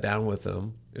 I sat down with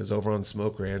him. It was over on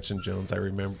Smoke Ranch in Jones. I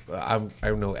remember.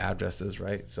 I know addresses,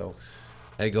 right? So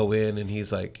I go in, and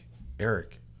he's like,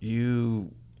 "Eric, your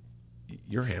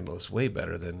handle is way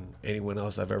better than anyone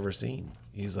else I've ever seen."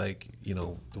 He's like,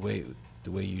 the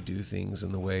way you do things,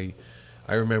 and the way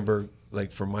I remember,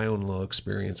 like, from my own little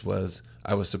experience, was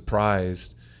I was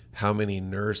surprised how many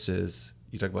nurses,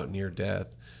 you talk about near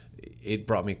death, it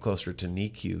brought me closer to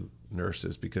NICU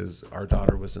nurses, because our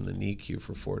daughter was in the NICU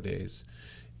for 4 days,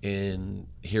 and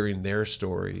hearing their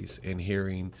stories and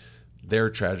hearing their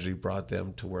tragedy brought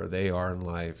them to where they are in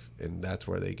life, and that's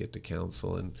where they get to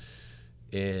counsel. And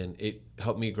it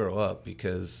helped me grow up,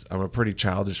 because I'm a pretty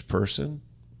childish person,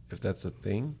 if that's a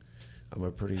thing. I'm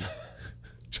a pretty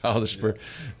childish person,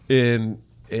 and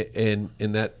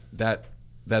that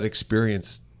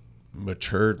experience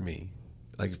matured me.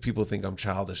 Like, if people think I'm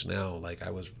childish now, like,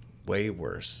 I was way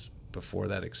worse before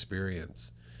that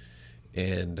experience.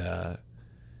 And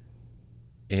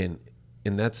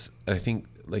that's, I think,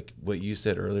 like what you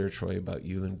said earlier, Troy, about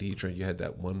you and Deidre, you had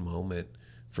that one moment.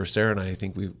 For Sarah and I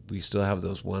think we still have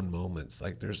those one moments.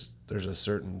 Like, there's a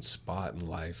certain spot in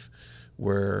life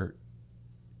where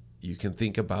you can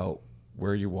think about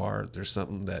where you are. There's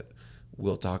something that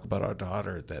we'll talk about our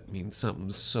daughter that means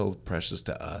something so precious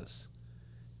to us.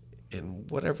 And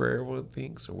whatever everyone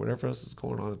thinks or whatever else is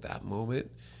going on at that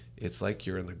moment, it's like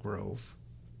you're in the grove,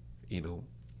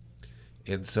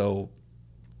 And so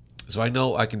I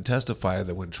know I can testify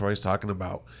that when Troy's talking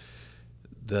about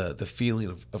the feeling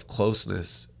of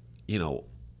closeness,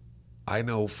 I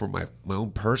know for my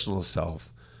own personal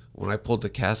self, when I pulled the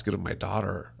casket of my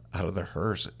daughter out of the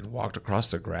hearse and walked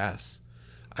across the grass,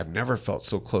 I've never felt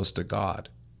so close to God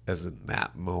as in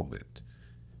that moment.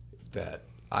 That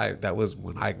was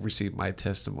when I received my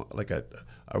testimony, like a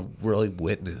really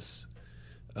witness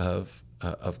of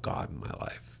God in my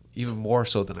life, even more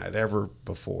so than I'd ever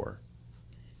before.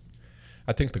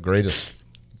 I think the greatest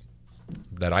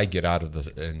that I get out of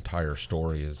the entire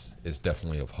story is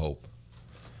definitely of hope.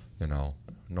 No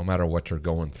matter what you're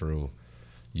going through,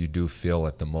 you do feel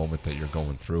at the moment that you're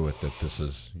going through it that this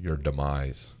is your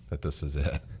demise, that this is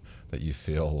it, that you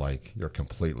feel like you're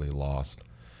completely lost.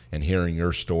 And hearing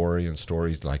your story and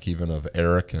stories like even of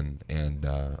Eric and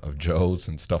of Joe's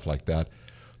and stuff like that,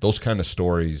 those kind of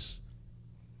stories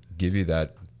give you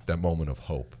that moment of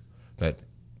hope that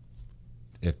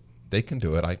if they can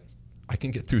do it, I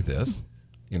can get through this,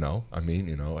 and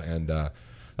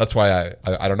that's why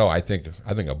I don't know. I think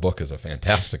a book is a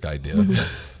fantastic idea.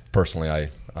 Personally,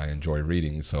 I enjoy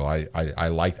reading, so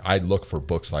I look for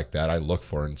books like that. I look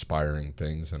for inspiring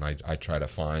things, and I try to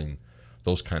find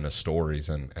those kind of stories,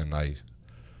 and I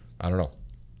don't know.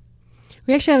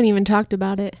 We actually haven't even talked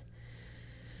about it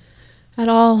at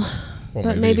all, Well,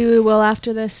 but maybe we will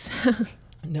after this.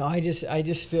 No, I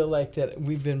just feel like that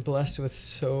we've been blessed with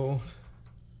so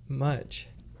much,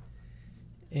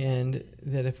 and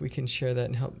that if we can share that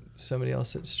and help somebody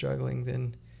else that's struggling,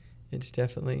 then it's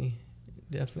definitely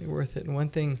worth it. And one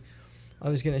thing I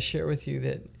was going to share with you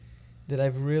that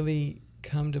I've really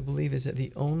come to believe is that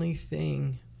the only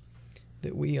thing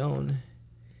that we own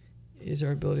is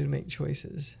our ability to make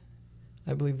choices.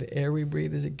 I believe the air we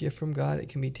breathe is a gift from God. It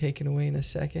can be taken away in a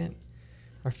second.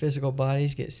 Our physical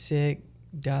bodies get sick,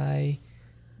 die,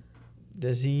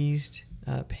 diseased,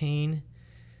 pain.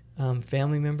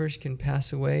 Family members can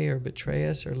pass away or betray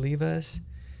us or leave us.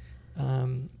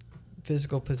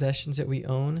 Physical possessions that we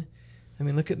own. I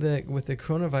mean, look at with the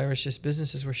coronavirus, just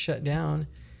businesses were shut down,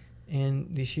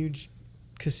 and these huge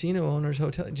casino owners,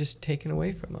 hotel, just taken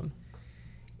away from them.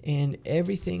 And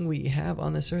everything we have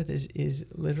on this earth is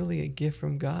literally a gift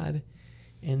from God.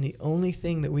 And the only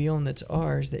thing that we own that's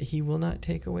ours that he will not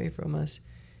take away from us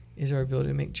is our ability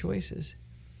to make choices.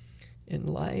 And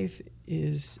life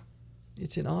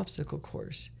it's an obstacle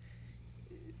course.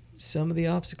 Some of the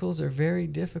obstacles are very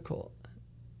difficult.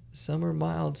 Some are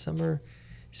mild, some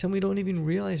we don't even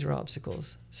realize are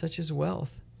obstacles, such as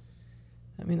wealth.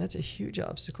 I mean, that's a huge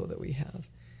obstacle that we have.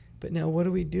 But now what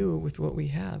do we do with what we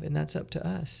have? And that's up to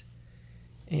us.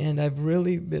 And I've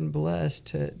really been blessed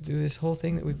to do this whole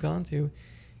thing that we've gone through,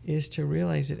 is to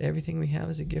realize that everything we have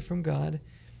is a gift from God.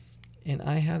 And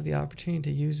I have the opportunity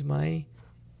to use my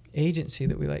agency,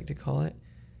 that we like to call it,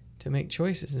 to make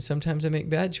choices. And sometimes I make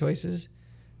bad choices,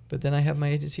 but then I have my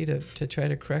agency to try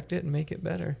to correct it and make it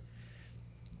better.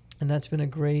 And that's been a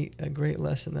great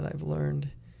lesson that I've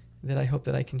learned, that I hope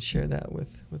that I can share that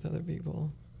with other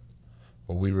people.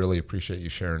 Well, we really appreciate you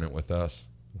sharing it with us.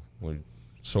 We're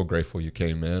so grateful you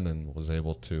came in and was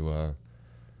able to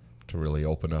really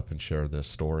open up and share this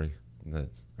story. That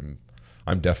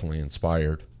I'm definitely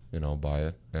inspired, by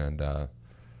it. And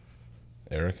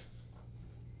Eric?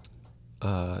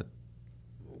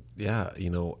 Yeah,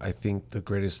 I think the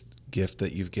greatest gift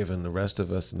that you've given the rest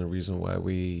of us, and the reason why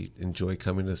we enjoy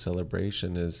coming to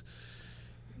Celebration, is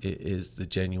the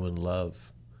genuine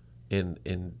love. And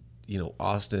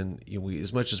Austin,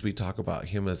 as much as we talk about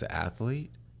him as an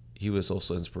athlete, he was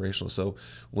also inspirational. So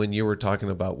when you were talking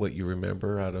about what you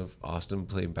remember out of Austin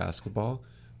playing basketball,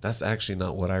 that's actually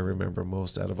not what I remember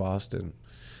most out of Austin.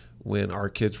 When our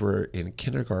kids were in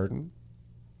kindergarten,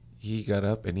 he got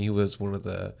up and he was one of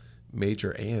the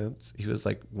major ants. He was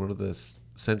like one of the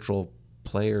central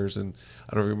players. And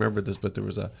I don't remember this, but there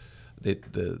was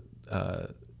the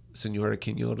Senora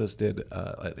Quinones did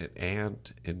an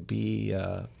ant and bee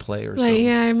play or something.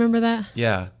 Yeah, I remember that.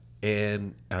 Yeah,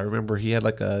 and I remember he had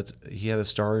a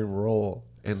starring role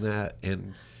in that,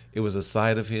 and it was a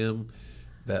side of him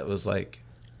that was like,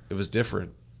 it was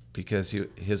different because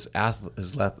his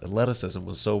athleticism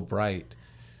was so bright.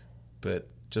 But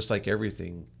just like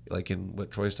everything, like in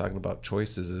what Troy's talking about,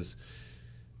 choices is,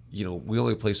 we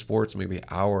only play sports maybe an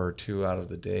hour or two out of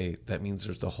the day. That means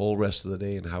there's the whole rest of the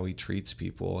day and how he treats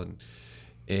people.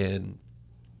 And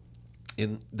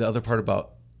the other part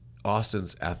about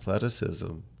Austin's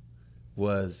athleticism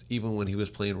was, even when he was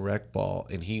playing rec ball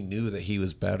and he knew that he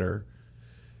was better,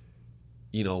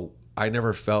 I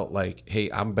never felt like, hey,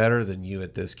 I'm better than you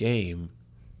at this game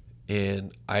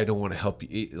and I don't want to help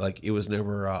you. Like, it was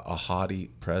never a haughty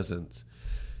presence.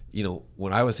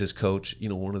 When I was his coach,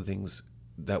 one of the things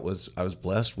that I was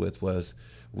blessed with was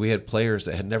we had players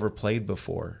that had never played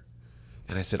before.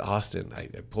 And I said, Austin, I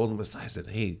pulled him aside. I said,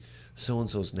 hey,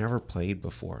 so-and-so's never played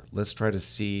before. Let's try to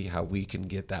see how we can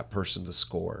get that person to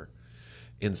score.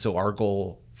 And so our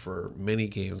goal for many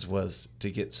games was to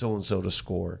get so-and-so to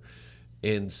score.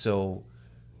 And so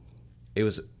it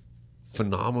was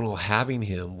phenomenal having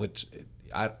him, which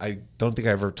I don't think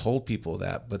I ever told people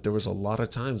that, but there was a lot of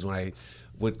times when I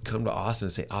would come to Austin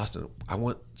and say, Austin, I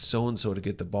want so-and-so to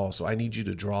get the ball, so I need you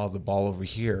to draw the ball over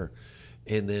here.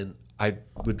 And then I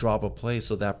would draw up a play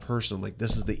so that person, like,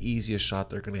 this is the easiest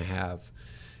shot they're going to have.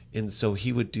 And so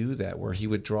he would do that, where he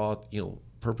would draw,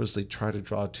 purposely try to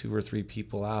draw 2 or 3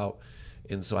 people out.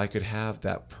 And so I could have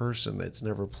that person that's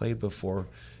never played before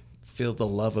feel the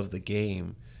love of the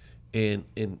game, and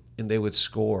they would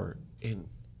score. And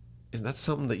that's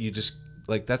something that you just,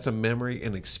 like, that's a memory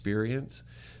and experience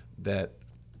that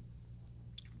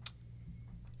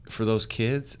for those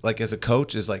kids, like, as a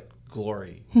coach, is like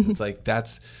glory. It's like,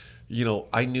 that's,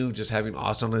 I knew just having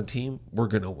Austin on the team, we're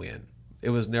going to win. It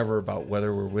was never about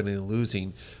whether we're winning or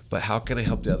losing, but how can I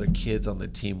help the other kids on the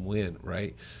team win,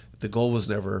 right? The goal was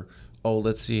never,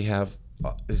 let's see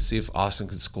if Austin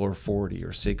can score 40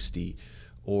 or 60,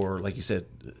 or, like you said,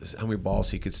 how many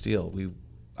balls he could steal.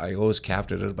 I always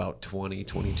capped it at about 20,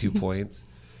 22 points.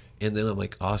 And then I'm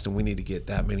like, Austin, we need to get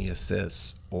that many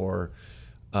assists. Or,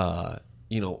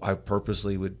 I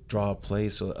purposely would draw a play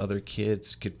so other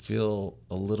kids could feel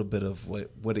a little bit of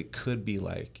what it could be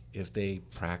like if they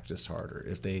practiced harder,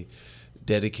 if they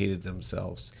dedicated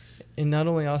themselves. And not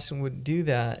only Austin would do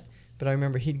that, but I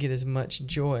remember he'd get as much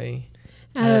joy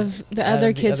out of the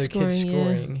other kids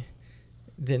scoring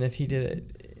than if he did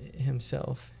it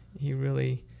himself. He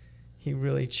really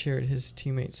cheered his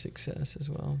teammates' success as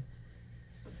well.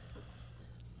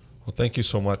 Well, thank you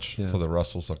so much for the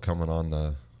Russells coming on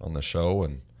the show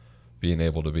and being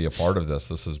able to be a part of this.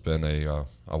 This has been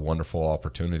a wonderful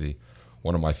opportunity.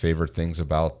 One of my favorite things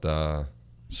about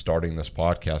starting this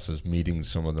podcast is meeting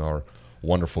some of our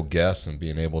wonderful guests and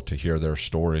being able to hear their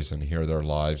stories and hear their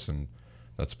lives, and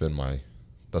that's been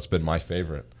my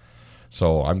favorite.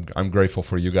 So I'm grateful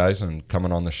for you guys and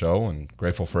coming on the show, and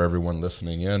grateful for everyone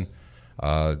listening in.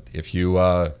 If you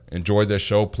enjoy this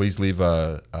show, please leave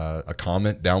a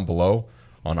comment down below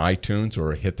on iTunes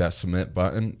or hit that submit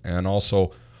button, and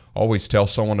also always tell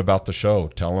someone about the show.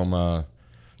 Tell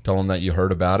them that you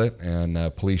heard about it,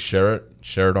 and please share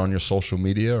it on your social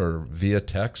media or via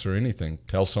text or anything.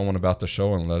 Tell someone about the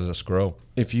show and let us grow.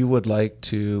 If you would like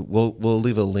to, we'll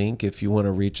leave a link if you want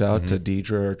to reach out to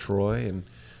Deidre or Troy, and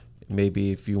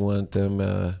maybe if you want them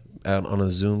out on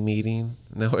a Zoom meeting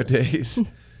nowadays.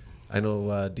 I know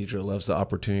Deidre loves the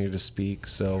opportunity to speak,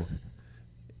 so,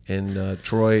 and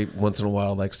Troy once in a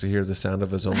while likes to hear the sound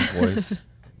of his own voice.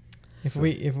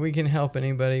 If we can help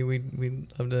anybody, we'd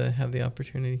love to have the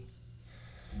opportunity.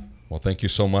 Well, thank you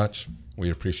so much. We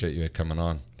appreciate you coming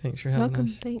on. Thanks for having Welcome.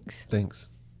 us. Thanks. Thanks.